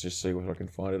on, let's just see what I can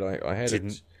find it. I had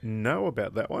Didn't know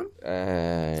about that one.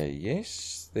 it.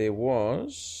 Yes, there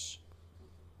was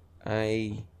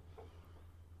a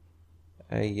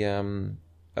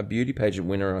beauty pageant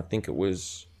winner. I think it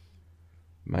was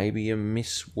maybe a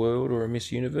Miss World or a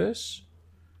Miss Universe.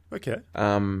 Okay.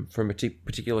 From a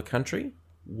particular country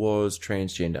was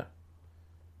transgender.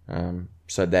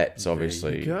 So that's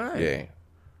obviously you go. yeah.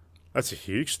 That's a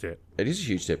huge step. It is a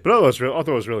huge step. But I thought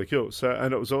it was really cool. So,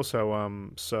 and it was also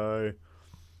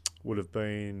would have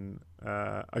been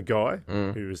a guy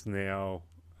who is now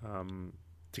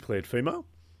declared female.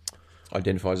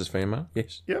 Identifies as female.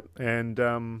 Yes. Yep, and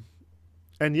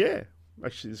yeah,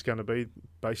 actually, it's going to be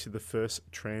basically the first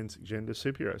transgender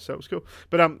superhero. So it was cool.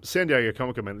 But San Diego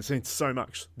Comic-Con, man, they've seen so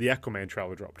much. The Aquaman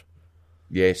trailer dropped.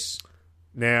 Yes.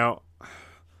 Now,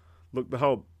 look, the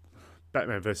whole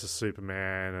Batman versus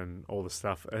Superman and all the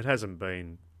stuff, it hasn't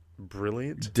been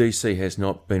brilliant. DC has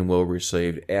not been well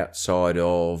received outside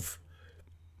of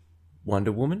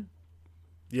Wonder Woman.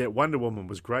 Yeah, Wonder Woman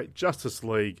was great. Justice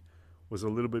League was a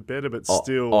little bit better, but Oh,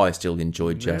 still... I still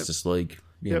enjoyed Justice League.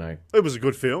 You know. It was a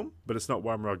good film, but it's not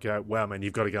one where I go, wow, man,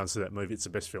 you've got to go and see that movie. It's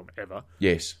the best film ever.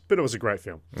 Yes. But it was a great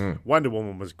film. Wonder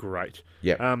Woman was great.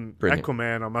 Yep, brilliant.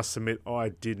 Aquaman, I must admit, I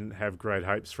didn't have great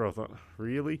hopes for. I thought,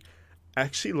 really?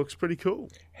 Actually looks pretty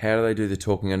cool. How do they do the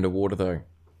talking underwater though?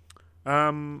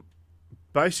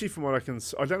 Basically, from what I can...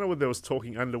 I don't know whether it was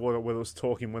talking underwater or whether it was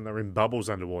talking when they're in bubbles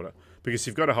underwater. Because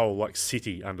you've got a whole,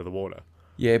 city under the water.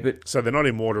 Yeah, but So they're not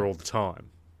in water all the time.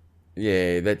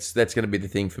 yeah, that's going to be the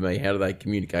thing for me. How do they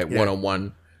communicate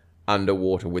one-on-one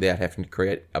underwater without having to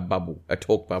create a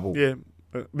talk bubble? Yeah.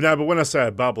 No, but when I say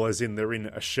a bubble, as in they're in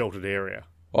a sheltered area.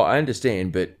 Oh, I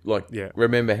understand, but Yeah.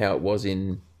 remember how it was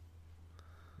in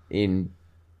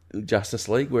Justice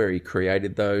League where he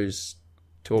created those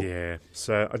talk. Yeah,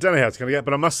 so I don't know how it's going to go,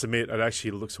 but I must admit it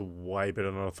actually looks way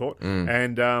better than I thought.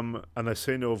 And they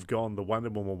seem to have gone the Wonder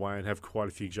Woman way and have quite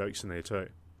a few jokes in there too.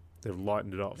 They've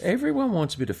lightened it off. Everyone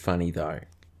wants a bit of funny though.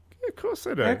 Yeah, of course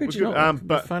they do. How could We're you good. not want it to be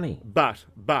but funny?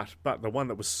 But the one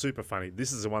that was super funny.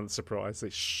 This is the one that surprised the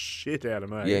shit out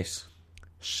of me. Yes.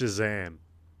 Shazam.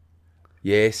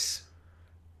 Yes.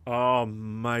 Oh,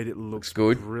 mate, it looks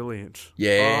good. brilliant.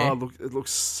 Yeah. Oh, look, it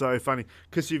looks so funny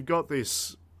because you've got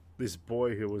this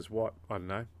boy who was what, I don't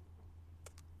know,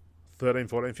 13,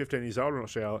 14, 15 years old. I'm not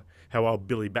sure how old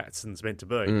Billy Batson's meant to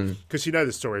be. Because you know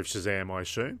the story of Shazam, I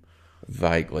assume.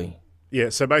 Vaguely. Yeah,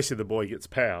 so basically the boy gets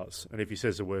powers, and if he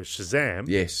says the word Shazam,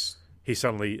 Yes. he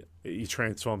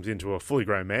transforms into a fully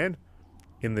grown man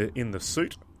in the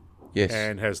suit, Yes.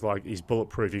 and has he's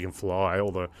bulletproof, he can fly,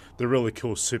 all the really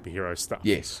cool superhero stuff.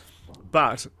 Yes.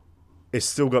 But it's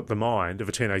still got the mind of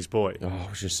a teenage boy. Oh, it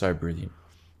was just so brilliant.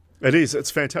 It is.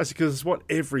 It's fantastic because it's what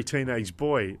every teenage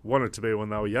boy wanted to be when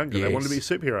they were younger. They wanted to be a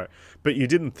superhero. But you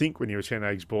didn't think when you were a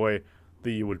teenage boy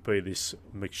that you would be this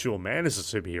mature man as a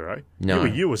superhero. No. You were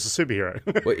you as a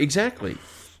superhero. Well, exactly.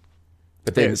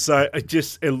 But then, Yeah, so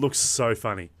it looks so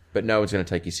funny. but no one's going to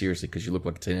take you seriously because you look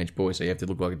like a teenage boy, so you have to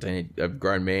look like a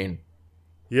grown man.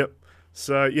 Yep.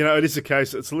 So, it is a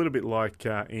case, it's a little bit like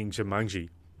in Jumanji.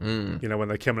 When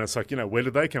they come in, it's like, where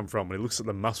did they come from? And he looks at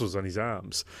the muscles on his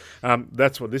arms.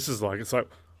 That's what this is like. It's like,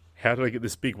 how did I get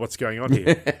this big? What's going on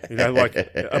here? Like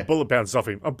a bullet bounces off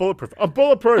him. I'm bulletproof. I'm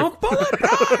bulletproof.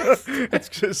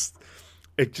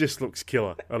 It just looks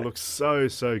killer. It looks so,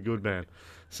 so good, man.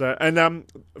 So, and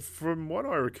from what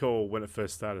I recall when it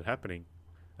first started happening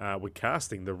with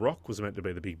casting, The Rock was meant to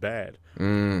be the big bad.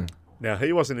 Now,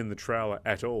 he wasn't in the trailer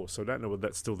at all, so I don't know whether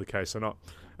that's still the case or not.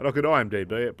 And I could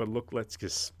IMDb it, but look, let's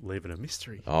just leave it a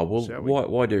mystery. Oh, well, shall we?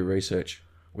 why do research?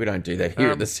 We don't do that here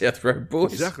at the South Road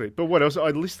Boys. Exactly. But what else? I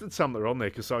listed some that are on there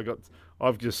because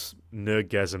I've just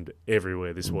nerdgasmed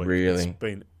everywhere this week. Really? It's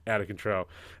been out of control.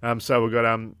 So we've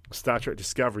got Star Trek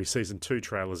Discovery Season 2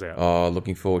 trailers out. Oh,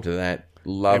 looking forward to that.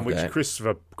 Love in which that.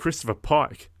 Christopher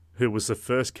Pike, who was the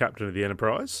first captain of the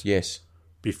Enterprise Yes.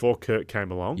 before Kirk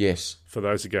came along, Yes. for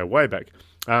those who go way back,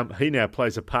 he now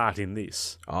plays a part in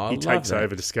this. Oh, I he love takes that.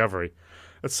 over Discovery.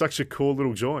 It's such a cool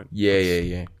little joint.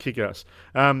 Yeah. Kick ass.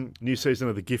 New season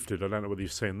of The Gifted. I don't know whether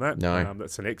you've seen that. No.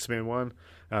 That's an X-Men one.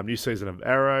 New season of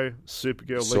Arrow,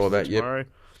 Supergirl, Saw that, yep.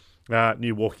 tomorrow.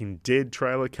 New Walking Dead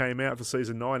trailer came out for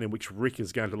season 9, in which Rick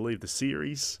is going to leave the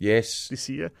series Yes. this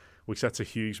year, which that's a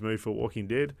huge move for Walking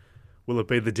Dead. Will it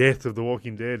be the death of The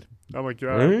Walking Dead? Oh my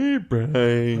god. Hey,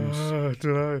 brains. I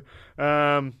don't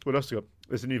know. What else we got?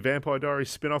 There's a new Vampire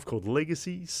Diaries spin-off called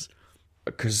Legacies.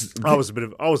 Because I was a bit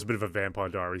of a Vampire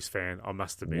Diaries fan, I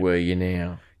must admit. were you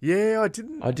now? Yeah, I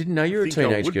didn't know you were a think I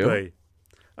teenage would girl. be.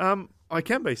 I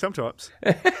can be sometimes.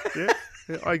 yeah.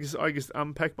 I just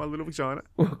unpack my little vagina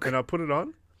and I put it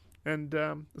on, and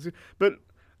but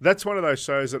that's one of those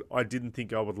shows that I didn't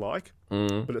think I would like,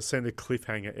 but it sent a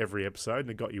cliffhanger every episode and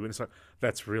it got you in. It's like,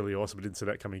 that's really awesome. I didn't see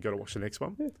that coming. You got to watch the next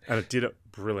one, and it did it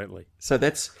brilliantly. So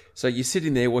you're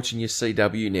sitting there watching your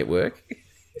CW network.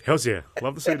 Hells yeah,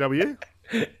 love the CW.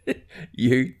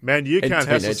 You Man, you and can't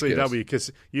hassle teenage girls. CW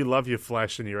because you love your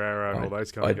Flash and your Arrow and all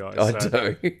those kind of I guys.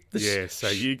 So, do. yeah, so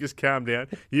you just calm down.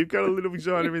 You've got a little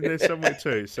vagina in there somewhere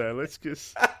too, so let's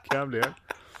just calm down.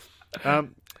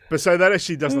 But so that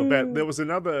actually does not bad. There was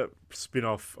another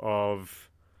spin-off of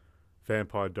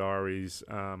Vampire Diaries.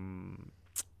 Crap,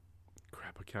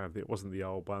 I can't. It wasn't the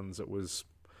old ones. It was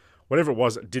whatever it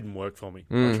was. It didn't work for me.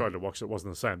 I tried to watch it. It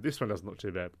wasn't the same. This one doesn't look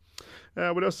too bad.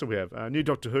 What else do we have? New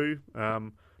Doctor Who.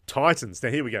 Titans. Now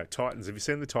here we go. Titans. Have you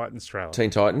seen the Titans trailer? Teen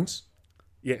Titans.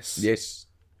 Yes. Yes.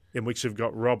 In which you've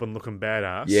got Robin looking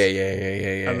badass.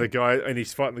 Yeah. And the guy, and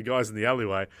he's fighting the guys in the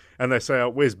alleyway, and they say, "Oh,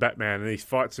 where's Batman?" And he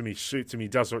fights him, he shoots him, he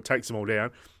does what takes them all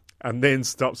down, and then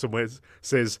stops them and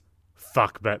says,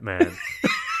 "Fuck Batman."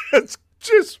 It's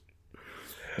just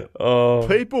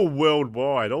people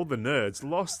worldwide, all the nerds,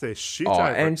 lost their shit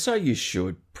over it. And so you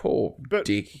should. Poor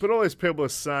dick. But all these people are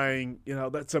saying,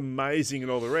 that's amazing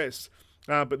and all the rest.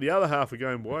 But the other half are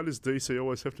going, why does DC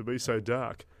always have to be so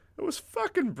dark? It was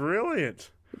fucking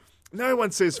brilliant. No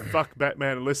one says fuck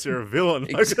Batman unless they're a villain.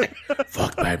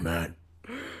 Fuck Batman.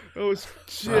 It was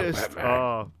just,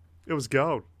 it was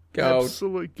gold. Gold.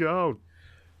 Absolute gold.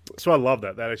 So I love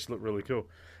that. That actually looked really cool.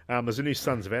 There's a new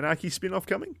Sons of Anarchy spin-off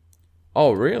coming.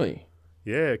 Oh, really?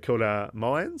 Yeah, called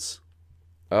Mayans.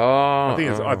 Oh. I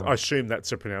think I assume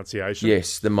that's a pronunciation.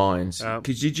 Yes, the Mines.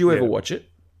 Did you ever watch it?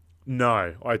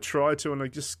 No, I tried to, and I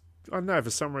don't know, for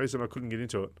some reason I couldn't get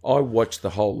into it. I watched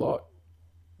the whole lot,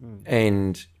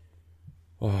 and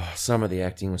some of the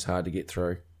acting was hard to get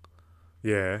through.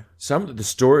 Yeah. Some of the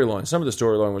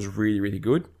storyline was really, really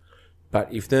good,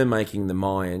 but if they're making the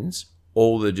Mayans,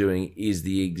 all they're doing is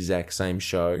the exact same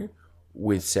show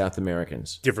with South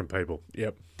Americans. Different people.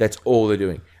 Yep. That's all they're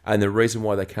doing. And the reason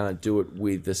why they can't do it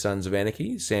with the Sons of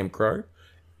Anarchy, Sam Crow,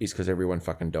 is because everyone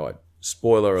fucking died.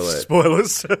 Spoiler alert.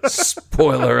 Spoilers.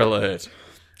 Spoiler alert.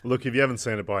 Look, if you haven't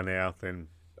seen it by now, then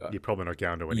you're probably not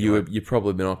going to anyway. You're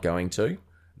probably not going to.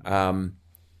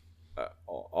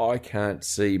 I can't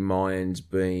see Mayans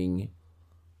being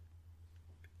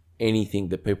anything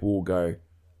that people will go,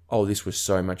 oh, this was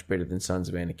so much better than Sons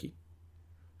of Anarchy.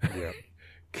 Yeah.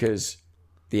 Because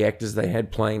the actors they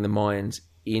had playing the Mayans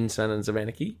in Sons of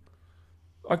Anarchy,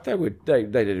 like they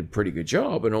did a pretty good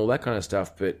job and all that kind of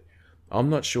stuff, but I'm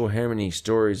not sure how many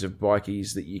stories of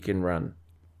bikies that you can run.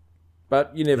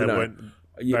 But you never know.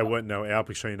 They weren't no Al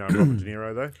Pacino and Robert De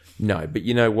Niro, though. No, but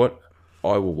you know what?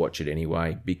 I will watch it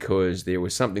anyway because there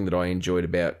was something that I enjoyed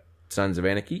about Sons of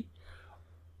Anarchy.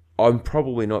 I'm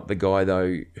probably not the guy,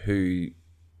 though, who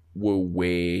will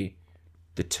wear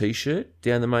the T-shirt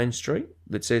down the main street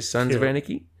that says Sons of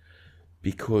Anarchy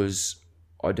because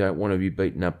I don't want to be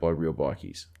beaten up by real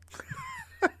bikies.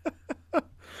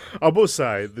 I will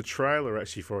say the trailer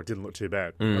actually for it didn't look too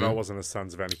bad, and I wasn't a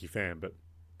Sons of Anarchy fan, but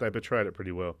they portrayed it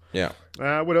pretty well. Yeah.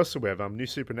 What else do we have? New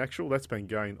Supernatural. That's been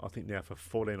going, I think, now for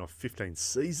 14 or 15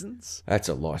 seasons. That's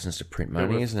a license to print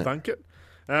money, isn't it? Thunk it.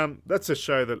 That's a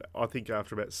show that I think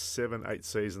after about 7-8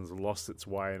 seasons lost its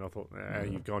way, and I thought,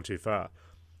 you've gone too far.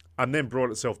 And then brought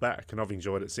itself back, and I've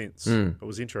enjoyed it since. It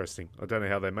was interesting. I don't know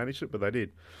how they managed it, but they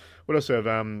did. What else do we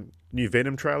have? New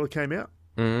Venom trailer came out.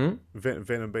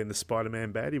 Venom being the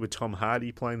Spider-Man baddie with Tom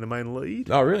Hardy playing the main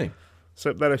lead. Oh, really?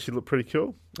 So that actually looked pretty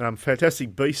cool.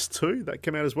 Fantastic Beasts 2, that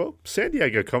came out as well. San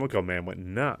Diego Comic-Con, man, went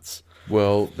nuts.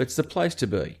 Well, it's the place to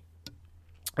be.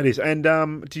 It is. And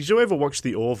did you ever watch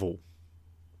The Orville?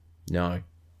 No.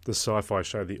 The sci-fi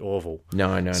show, The Orville.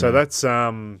 No. So that's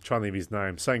trying to think of his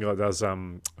name. Same guy does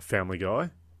Family Guy.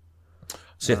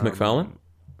 Seth MacFarlane?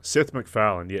 Seth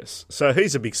MacFarlane, yes. So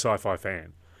he's a big sci-fi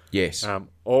fan. Yes.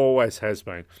 Always has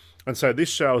been. And so this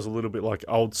show is a little bit like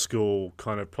old school,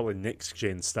 kind of probably next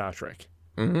gen Star Trek.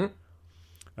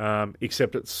 Mm-hmm.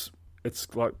 Except it's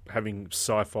like having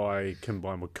sci-fi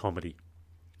combined with comedy.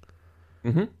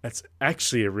 Mm-hmm. It's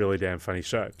actually a really damn funny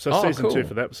show. So season cool. 2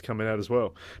 for that was coming out as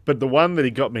well. But the one that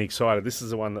got me excited, this is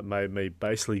the one that made me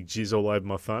basically jizz all over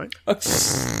my phone.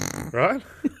 Right?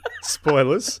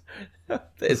 Spoilers.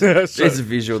 There's a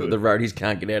visual that the roadies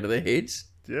can't get out of their heads.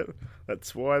 Yep.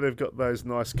 That's why they've got those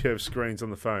nice curved screens on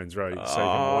the phones, right? So you can wipe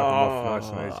them off nice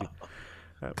and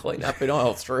easy. Clean up in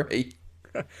aisle 3.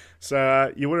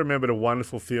 So you would remember a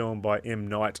wonderful film by M.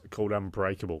 Night called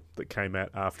Unbreakable that came out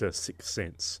after Sixth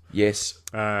Sense. Yes.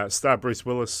 Starred Bruce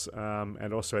Willis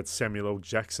and also had Samuel L.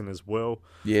 Jackson as well.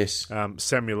 Yes.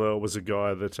 Samuel L. was a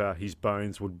guy that his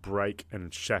bones would break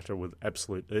and shatter with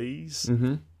absolute ease.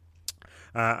 Mm-hmm.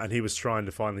 And he was trying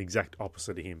to find the exact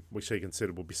opposite of him, which he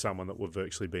considered would be someone that would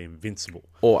virtually be invincible.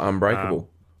 Or unbreakable.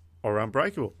 Or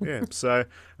unbreakable, yeah. So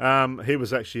he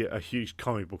was actually a huge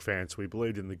comic book fan, so he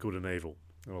believed in the good and evil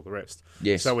and all the rest.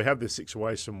 Yes. So we have this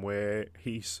situation where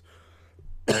he's,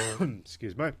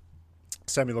 excuse me,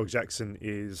 Samuel L. Jackson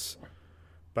is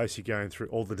basically going through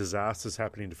all the disasters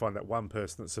happening to find that one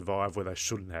person that survived where they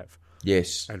shouldn't have.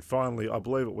 Yes. And finally, I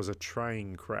believe it was a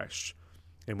train crash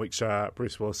in which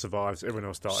Bruce Willis survives, everyone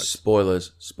else dies.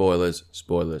 Spoilers.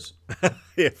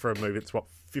 Yeah, for a movie that's,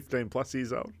 15 plus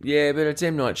years old? Yeah, but it's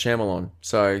M. Night Shyamalan,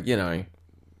 so, you know.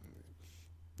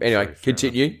 Anyway,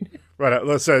 continue.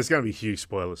 Right, so it's going to be huge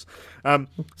spoilers.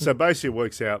 So basically it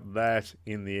works out that,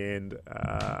 in the end,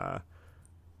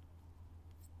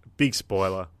 big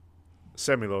spoiler,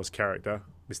 Samuel L's character,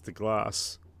 Mr.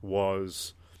 Glass,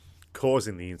 was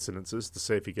causing the incidences to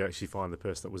see if he could actually find the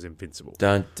person that was invincible.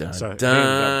 Dun, dun, So dun. he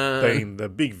ended up being the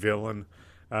big villain.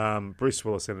 Bruce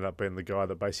Willis ended up being the guy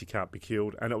that basically can't be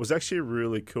killed. And it was actually a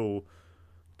really cool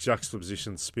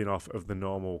juxtaposition spin-off of the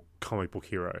normal comic book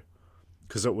hero.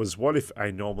 Because it was, what if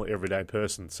a normal everyday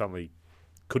person suddenly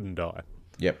couldn't die?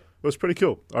 Yep. It was pretty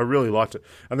cool. I really liked it.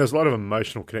 And there's a lot of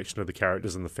emotional connection to the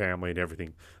characters and the family and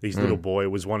everything. His little boy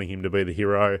was wanting him to be the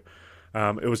hero.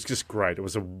 It was just great. It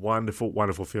was a wonderful,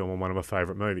 wonderful film and one of my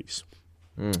favourite movies.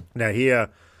 Now here,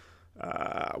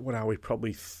 what are we,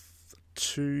 probably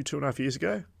 2.5 years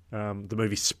ago, the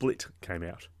movie Split came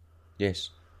out. Yes.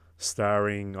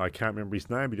 Starring, I can't remember his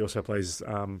name, but he also plays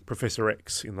Professor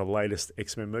X in the latest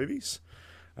X-Men movies.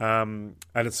 And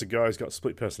it's a guy who's got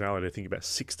split personality, I think about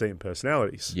 16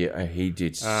 personalities. Yeah, he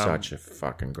did such a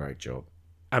fucking great job.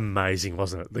 Amazing,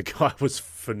 wasn't it? The guy was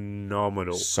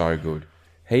phenomenal. So good.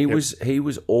 He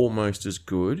was almost as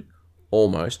good,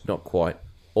 almost, not quite,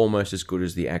 almost as good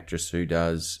as the actress who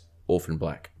does Orphan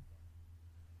Black.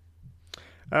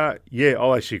 Yeah,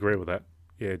 I'll actually agree with that.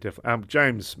 Yeah, definitely.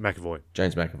 James McAvoy.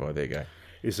 James McAvoy, there you go.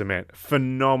 Is the man.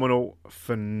 Phenomenal,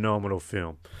 phenomenal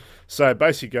film. So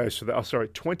basically goes for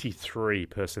 23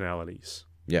 personalities.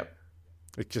 Yep.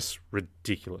 It's just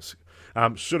ridiculous.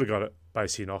 Should have got it,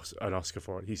 basically an Oscar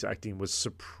for it. His acting was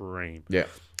supreme. Yeah.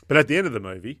 But at the end of the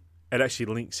movie, it actually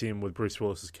links him with Bruce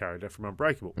Willis's character from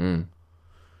Unbreakable.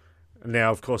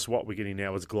 Now, of course, what we're getting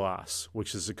now is Glass,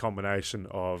 which is a combination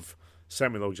of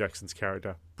Samuel L. Jackson's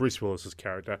character, Bruce Willis's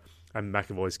character, and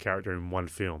McAvoy's character in one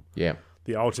film. Yeah.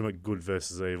 The ultimate good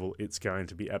versus evil. It's going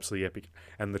to be absolutely epic.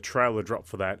 And the trailer dropped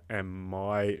for that, and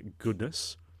my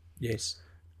goodness. Yes.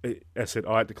 I said,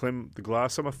 I had to clean the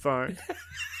glass on my phone.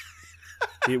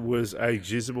 It was a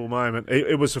jizzable moment.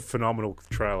 It was a phenomenal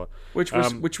trailer. Which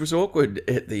was awkward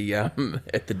at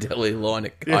the deli line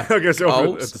at Yeah, I guess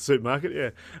Coles. at the supermarket,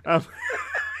 yeah.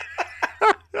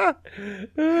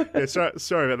 Yeah,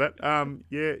 sorry about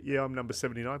that. Yeah, I'm number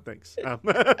 79, thanks. Can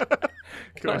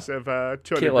I just have 200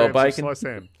 Kilo of grams of bacon. sliced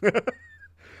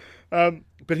ham?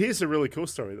 But here's a really cool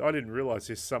story. I didn't realise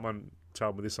this. Someone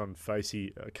told me this on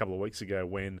Facey a couple of weeks ago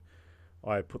when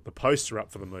I put the poster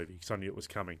up for the movie because I knew it was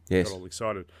coming. Yes. Got all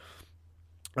excited.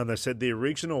 And they said the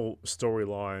original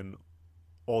storyline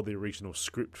or the original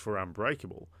script for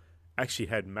Unbreakable actually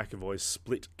had McAvoy's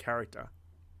split character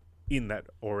in that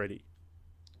already.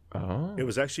 Oh. It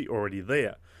was actually already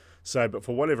there. So, but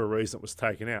for whatever reason it was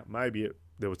taken out. Maybe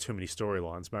there were too many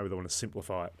storylines. Maybe they want to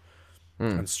simplify it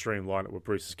and streamline it with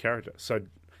Bruce's character. So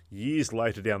years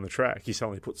later down the track, he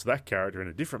suddenly puts that character in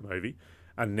a different movie,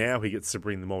 and now he gets to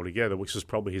bring them all together, which was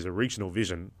probably his original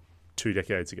vision 2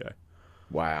 decades ago.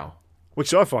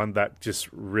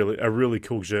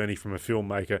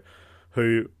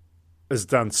 has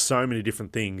done so many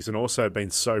different things and also been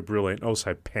so brilliant,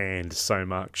 also panned so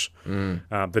much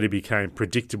that he became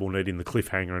predictable, needing the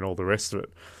cliffhanger and all the rest of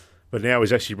it. But now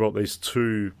he's actually brought these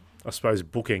two, I suppose,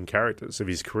 bookend characters of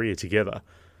his career together,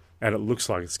 and it looks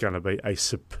like it's going to be a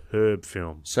superb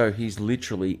film. So he's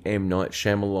literally M. Night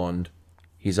Shyamalan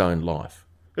his own life.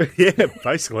 Yeah,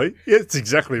 basically. Yeah, that's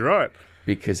exactly right.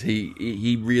 Because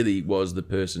he really was the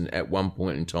person at one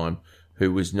point in time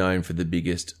who was known for the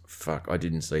biggest, fuck, I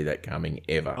didn't see that coming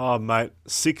ever. Oh, mate,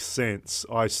 Sixth Sense,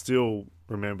 I still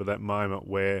remember that moment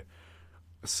where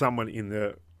someone in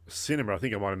the cinema, I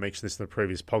think I might have mentioned this in the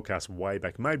previous podcast way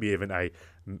back, maybe even a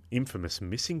infamous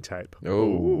missing tape.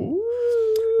 Oh.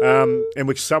 In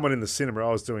which someone in the cinema, I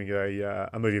was doing a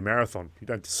movie marathon. You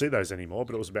don't see those anymore,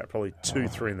 but it was about probably 2,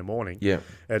 3 in the morning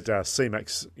at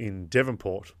CMAX in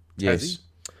Devonport, Tassie. Yes.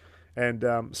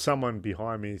 And someone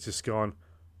behind me has just gone,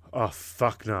 oh,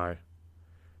 fuck no.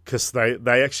 Because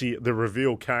they actually, the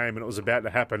reveal came and it was about to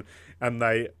happen, and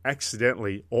they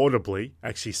accidentally, audibly,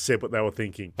 actually said what they were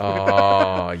thinking.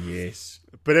 Oh, yes.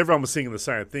 But everyone was singing the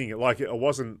same thing. Like, it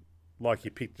wasn't like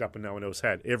you picked it up and no one else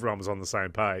had. Everyone was on the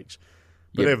same page.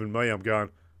 But even me, I'm going,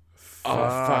 fuck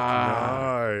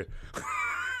no.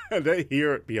 And they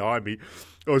hear it behind me.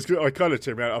 I kind of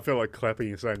turned around. I felt like clapping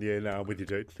and saying, yeah, no, I'm with you,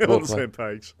 dude. We're on the same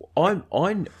page.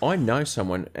 I know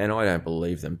someone, and I don't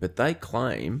believe them, but they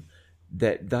claim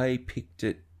that they picked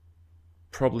it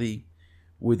probably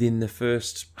within the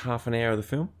first half an hour of the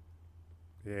film.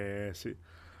 Yeah, see.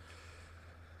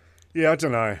 Yeah, I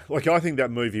don't know. Like, I think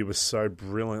that movie was so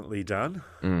brilliantly done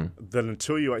that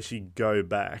until you actually go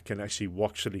back and actually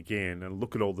watch it again and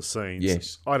look at all the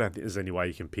scenes, I don't think there's any way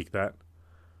you can pick that.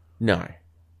 No.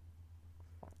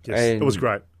 Yes, it was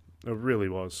great. It really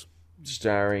was.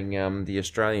 Starring the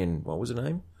Australian, what was her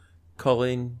name?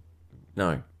 Colleen?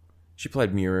 No. She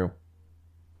played Muriel.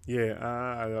 Yeah.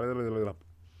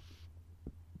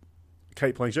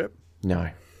 Kate Blanchett? No.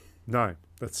 No,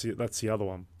 that's the other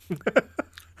one.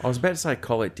 I was about to say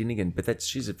Colette Dinnigan, but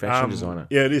she's a fashion designer.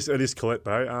 Yeah, it is Colette,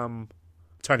 though.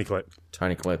 Toni Collette.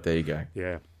 Toni Collette, there you go.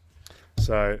 Yeah.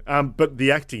 So, but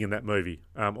the acting in that movie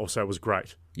also was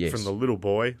great. Yes. From the little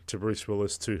boy to Bruce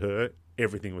Willis to her,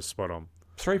 everything was spot on.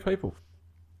 3 people.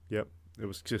 Yep. It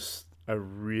was just a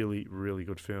really, really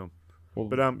good film. Well,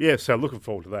 but, so looking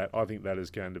forward to that. I think that is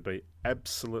going to be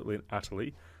absolutely and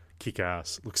utterly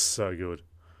kick-ass. Looks so good.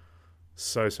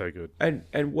 So good. And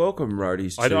welcome,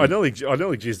 roadies. I nearly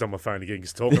jizzed on my phone again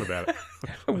just talking about it.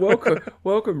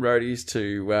 welcome, roadies,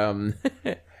 to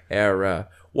our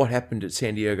What Happened at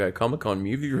San Diego Comic-Con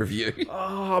movie review.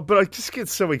 Oh, but I just get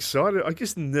so excited. I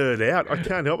just nerd out. I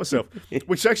can't help myself.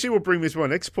 Which actually will bring me to my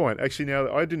next point. Actually,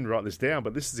 now, I didn't write this down,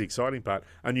 but this is the exciting part.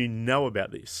 And you know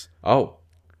about this. Oh.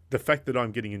 The fact that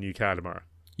I'm getting a new car tomorrow.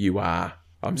 You are.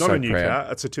 I'm Not so proud. a new car.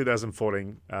 It's a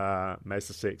 2014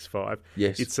 Mazda CX-5.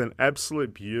 Yes. It's an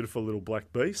absolute beautiful little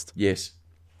black beast. Yes.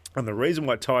 And the reason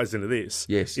why it ties into this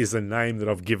is the name that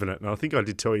I've given it. And I think I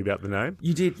did tell you about the name.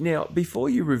 You did. Now, before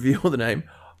you reveal the name,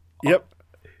 yep,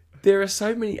 there are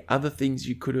so many other things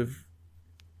you could have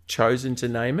chosen to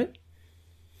name it.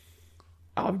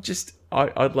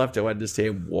 I'd love to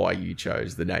understand why you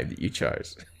chose the name that you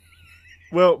chose.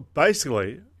 Well,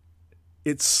 basically,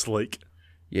 it's sleek.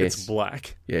 Yes. It's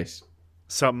black. Yes.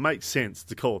 So it makes sense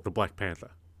to call it the Black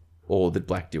Panther. Or the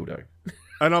Black Dildo.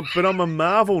 But I'm a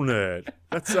Marvel nerd.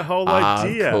 That's the whole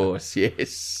idea. Of course, yes.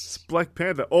 It's Black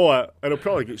Panther. Or it'll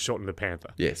probably get shortened to Panther.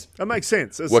 Yes. It makes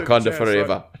sense. Wakanda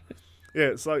forever.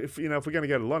 It's like, if we're going to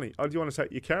go to Lonnie, do you want to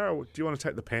take your car or do you want to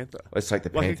take the Panther? Let's take the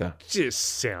Panther. It just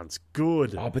sounds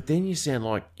good. Oh, but then you sound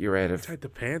like you're out of... Take the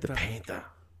Panther. The Panther.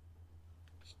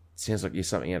 Sounds like you're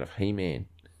something out of He-Man.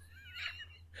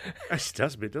 Actually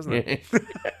does a bit, doesn't it?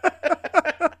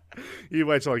 You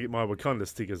wait till I get my Wakanda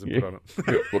stickers and put on it.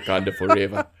 Wakanda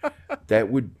forever. That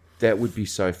would be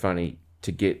so funny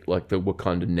to get like the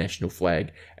Wakanda national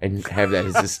flag and have that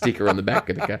as a sticker on the back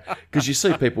of the car. Because you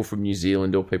see people from New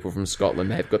Zealand or people from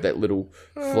Scotland, they've got that little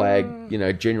flag,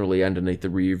 generally underneath the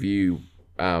rear view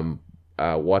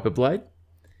wiper blade.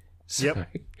 So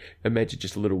imagine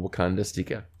just a little Wakanda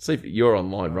sticker. See if you're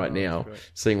online right now,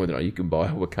 seeing whether or not you can buy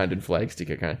a Wakandan flag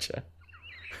sticker, can't you?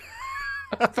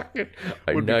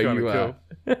 I know you are.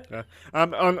 Cool.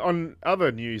 On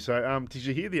other news, did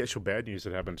you hear the actual bad news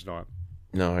that happened tonight?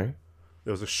 No.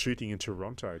 There was a shooting in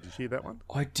Toronto. Did you hear that one?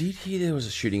 I did hear there was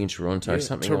a shooting in Toronto.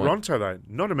 Toronto, though,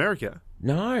 not America.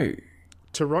 No.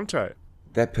 Toronto.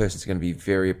 That person's going to be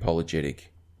very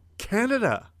apologetic.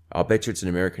 Canada. I'll bet you it's an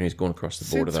American who's gone across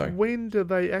the border, though. Since when do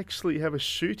they actually have a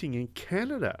shooting in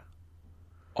Canada?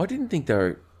 I didn't think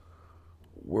they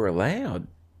were allowed.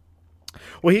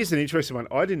 Well, here's an interesting one.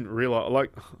 I didn't realise,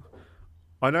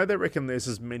 I know they reckon there's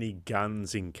as many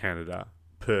guns in Canada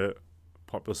per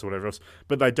populace or whatever else,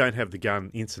 but they don't have the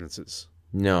gun incidences.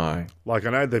 No. Like, I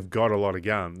know they've got a lot of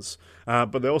guns,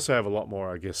 but they also have a lot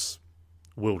more, I guess,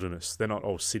 wilderness. They're not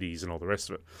all cities and all the rest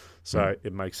of it. So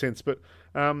it makes sense. But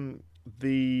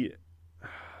the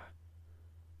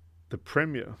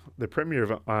Premier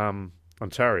of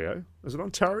Ontario, is it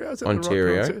Ontario? Is that Ontario.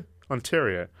 The right pronunciation?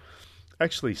 Ontario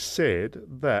actually said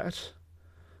that,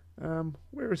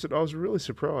 where is it? I was really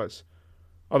surprised.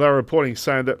 Oh, they were reporting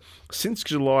saying that since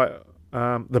July,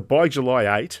 by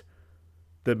July 8,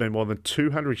 there have been more than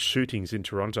 200 shootings in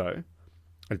Toronto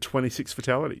and 26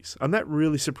 fatalities. And that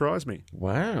really surprised me.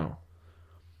 Wow.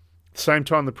 Same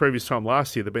time the previous time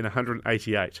last year, there have been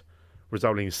 188,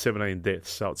 resulting in 17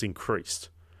 deaths, so it's increased.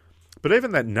 But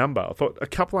even that number, I thought a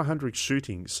couple of hundred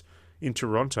shootings in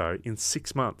Toronto in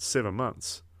 6 months, 7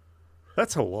 months.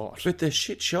 That's a lot. But they're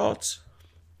shit shots.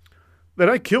 They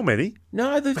don't kill many.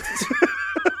 No,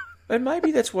 and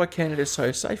maybe that's why Canada's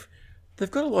so safe.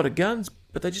 They've got a lot of guns,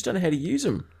 but they just don't know how to use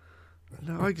them.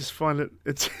 No, I just find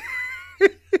it's...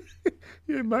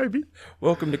 yeah, maybe.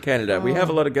 Welcome to Canada. We have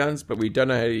a lot of guns, but we don't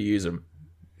know how to use them.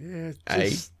 Yeah,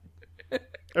 it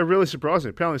really surprised me.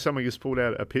 Apparently someone just pulled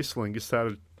out a pistol and just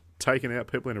started taking out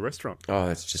people in a restaurant. Oh,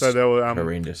 that's just so there were,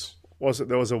 horrendous.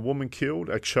 There was a woman killed,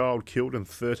 a child killed, and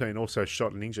 13 also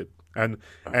shot and injured. And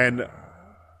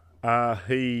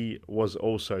he was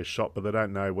also shot, but they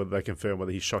don't know whether they confirm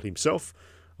whether he shot himself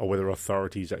or whether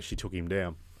authorities actually took him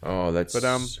down. Oh, that's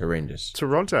horrendous.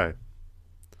 Toronto.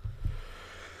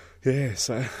 Yeah,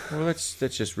 so... Well, that's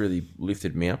just really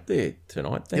lifted me up there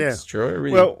tonight. Thanks, Troy. I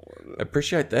really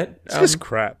appreciate that. It's just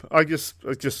crap. It's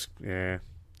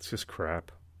just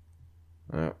crap.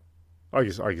 I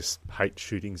just hate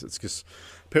shootings. It's just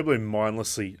people who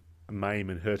mindlessly maim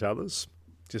and hurt others.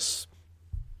 Just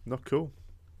not cool.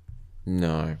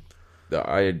 No.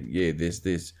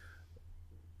 There's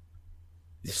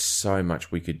so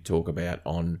much we could talk about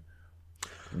on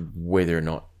whether or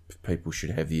not people should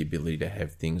have the ability to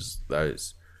have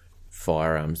those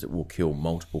firearms that will kill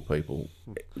multiple people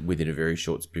within a very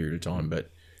short period of time,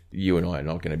 but you and I are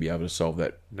not going to be able to solve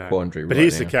that quandary But right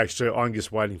here's now. the catch too. I'm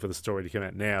just waiting for the story to come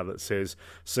out now that says,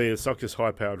 see, it's not just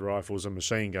high-powered rifles and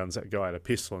machine guns. That guy had a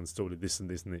pistol and still did this and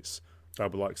this and this. They'll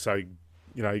be like, so,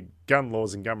 gun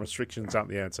laws and gun restrictions aren't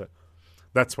the answer.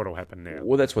 That's what will happen now.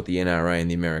 Well, that's what the NRA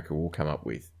in America will come up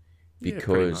with.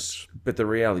 But the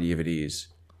reality of it is,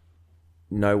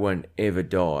 no one ever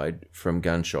died from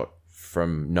gunshot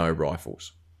from no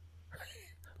rifles.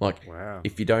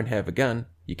 If you don't have a gun,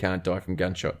 you can't die from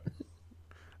gunshot.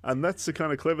 And that's the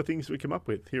kind of clever things we come up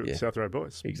with here at South Road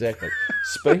Boys. Exactly.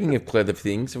 Speaking of clever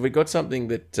things, have we got something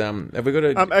that... have we got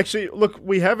a... Actually, look,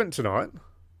 we haven't tonight.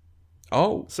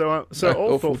 Oh. So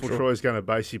all Thoughtful Troy is going to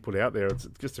basically put out there, it's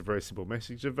just a very simple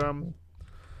message of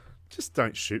just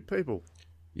don't shoot people.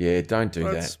 Yeah, don't do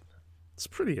that. It's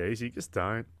pretty easy. Just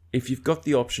don't. If you've got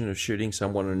the option of shooting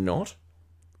someone or not,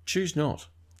 choose not.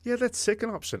 Yeah, that's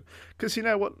second option. Because you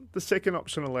know what? The second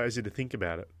option allows you to think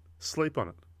about it. Sleep on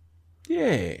it.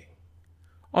 Yeah.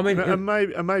 I mean... And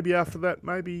maybe after that,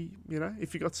 maybe,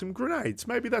 if you got some grenades,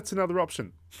 maybe that's another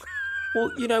option.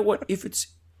 Well, you know what? If it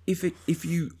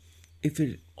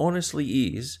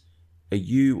honestly is a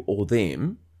you or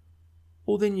them,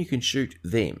 well, then you can shoot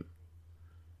them.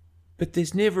 But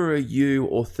there's never a you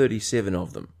or 37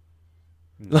 of them.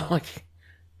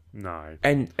 No.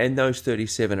 And those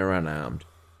 37 are unarmed,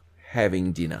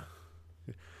 having dinner.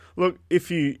 Look, if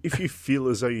you feel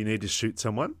as though you need to shoot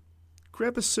someone,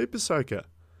 grab a super soaker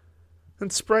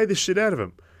and spray the shit out of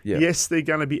them. Yeah. Yes, they're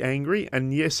going to be angry,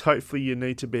 and yes, hopefully you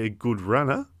need to be a good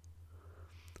runner.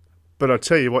 But I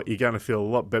tell you what, you're going to feel a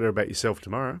lot better about yourself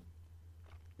tomorrow.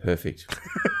 Perfect.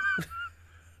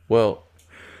 Well,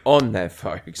 on that,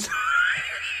 folks,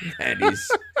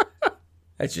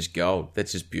 that's just gold.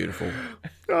 That's just beautiful.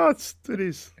 Oh, it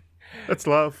is. That's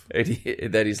love.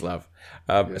 That is love.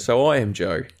 So I am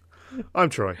Joe. I'm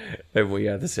Troy. And we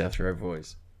are the South Road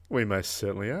Boys. We most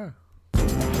certainly are.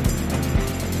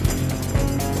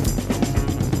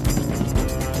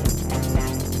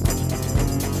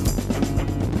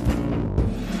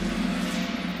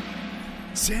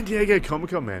 San Diego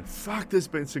Comic-Con, man. Fuck, there's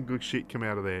been some good shit come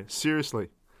out of there. Seriously.